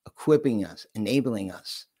 Lord, equipping us, enabling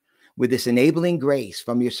us with this enabling grace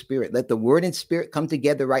from your spirit. Let the word and spirit come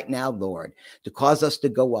together right now, Lord, to cause us to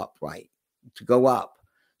go up,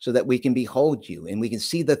 so that we can behold you and we can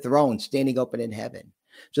see the throne standing open in heaven,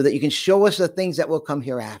 so that you can show us the things that will come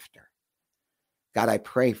hereafter. God, I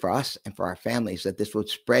pray for us and for our families that this would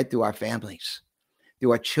spread through our families,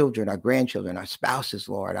 through our children, our grandchildren, our spouses,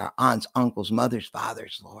 Lord, our aunts, uncles, mothers,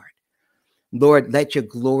 fathers, Lord. Lord, let your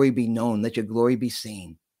glory be known. Let your glory be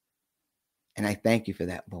seen. And I thank you for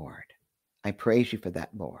that, Lord. I praise you for that,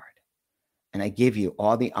 Lord. And I give you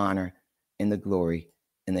all the honor in the glory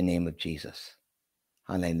in the name of Jesus.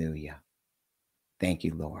 Hallelujah. Thank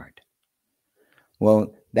you, Lord.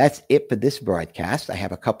 Well, that's it for this broadcast. I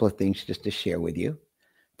have a couple of things just to share with you.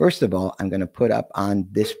 First of all, I'm going to put up on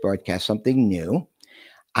this broadcast something new.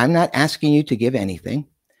 I'm not asking you to give anything,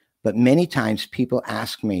 but many times people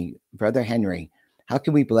ask me, Brother Henry, how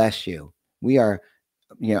can we bless you? We are,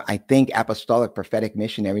 I think apostolic prophetic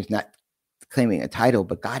missionaries, not claiming a title,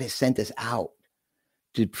 but God has sent us out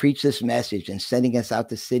to preach this message and sending us out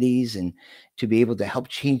to cities and to be able to help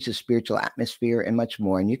change the spiritual atmosphere and much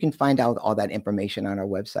more. And you can find out all that information on our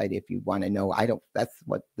website if you want to know. That's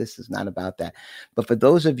what this is not about that. But for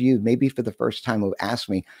those of you, maybe for the first time who asked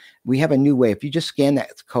me, we have a new way. If you just scan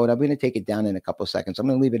that code, I'm going to take it down in a couple of seconds. I'm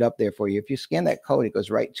going to leave it up there for you. If you scan that code, it goes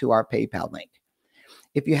right to our PayPal link.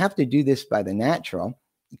 If you have to do this by the natural,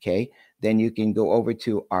 okay, then you can go over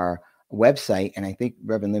to our website. And I think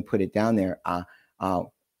Reverend Lynn put it down there.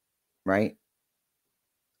 Right.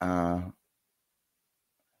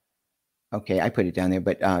 Okay, I put it down there,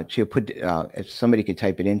 but she'll put, if somebody could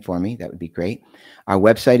type it in for me, that would be great. Our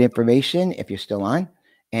website information, if you're still on,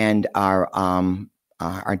 and our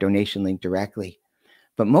donation link directly.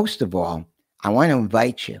 But most of all, I want to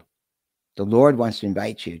invite you. The Lord wants to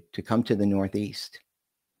invite you to come to the Northeast.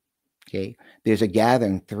 Okay, there's a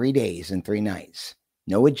gathering 3 days and 3 nights.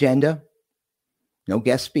 No agenda, no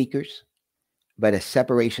guest speakers, but a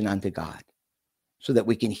separation unto God, so that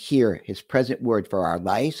we can hear his present word for our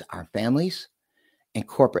lives, our families, and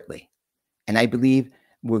corporately. And I believe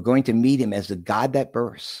we're going to meet him as the God that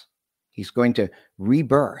births. He's going to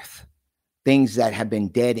rebirth things that have been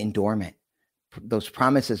dead and dormant. Those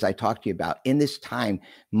promises I talked to you about. In this time,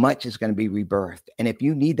 much is going to be rebirthed. And if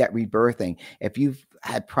you need that rebirthing, if you've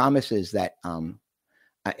had promises that,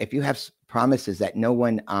 if you have promises that no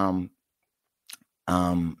one,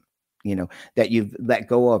 that you've let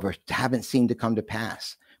go of or haven't seen to come to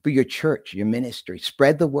pass for your church, your ministry,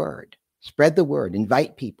 spread the word,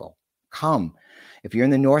 invite people, come. If you're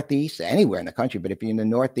in the Northeast, anywhere in the country, but if you're in the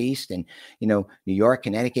Northeast and, New York,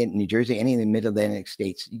 Connecticut, New Jersey, any of the Mid-Atlantic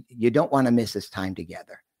states, you don't want to miss this time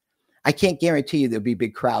together. I can't guarantee you there'll be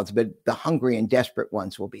big crowds, but the hungry and desperate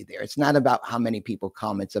ones will be there. It's not about how many people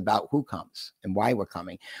come. It's about who comes and why we're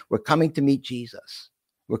coming. We're coming to meet Jesus.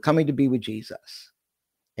 We're coming to be with Jesus.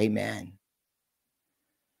 Amen.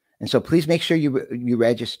 And so please make sure you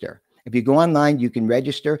register. If you go online, you can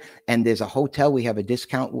register, and there's a hotel we have a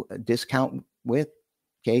discount with.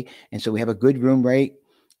 Okay. And so we have a good room rate,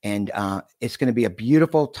 and it's going to be a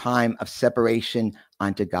beautiful time of separation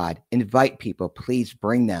unto God. Invite people, please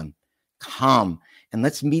bring them. Come and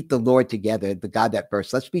let's meet the Lord together, the God that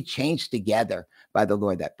births. Let's be changed together by the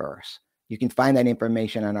Lord that births. You can find that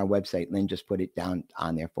information on our website. Lynn just put it down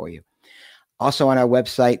on there for you. Also on our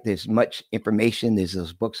website, there's much information. There's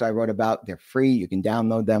those books I wrote about. They're free. You can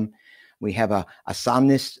download them. We have a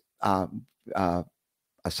psalmist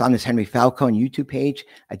Henry Falcone YouTube page.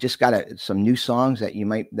 I just got some new songs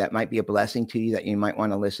that might be a blessing to you, that you might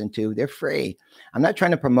want to listen to. They're free. I'm not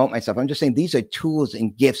trying to promote myself. I'm just saying these are tools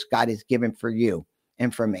and gifts God has given for you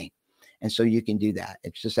and for me. And so you can do that.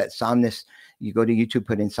 It's just that psalmist. You go to YouTube,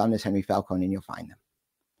 put in psalmist Henry Falcone, and you'll find them.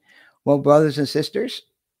 Well, brothers and sisters,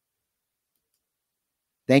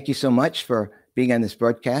 thank you so much for being on this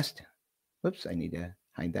broadcast. Whoops, I need to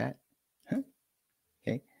hide that.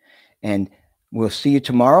 Okay. And we'll see you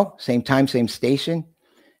tomorrow, same time, same station.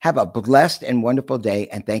 Have a blessed and wonderful day,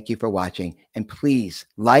 and thank you for watching. And please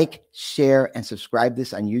like, share, and subscribe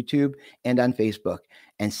this on YouTube and on Facebook,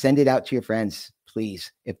 and send it out to your friends,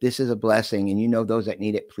 please. If this is a blessing and you know those that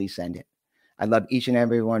need it, please send it. I love each and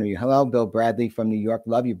every one of you. Hello, Bill Bradley from New York.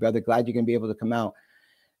 Love you, brother. Glad you're going to be able to come out.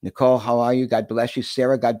 Nicole, how are you? God bless you.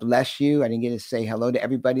 Sarah, God bless you. I didn't get to say hello to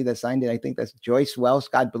everybody that signed it. I think that's Joyce Wells.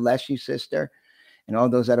 God bless you, sister. And all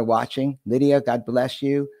those that are watching. Lydia, God bless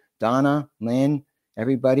you. Donna, Lynn,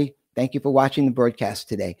 everybody. Thank you for watching the broadcast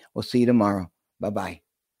today. We'll see you tomorrow. Bye-bye.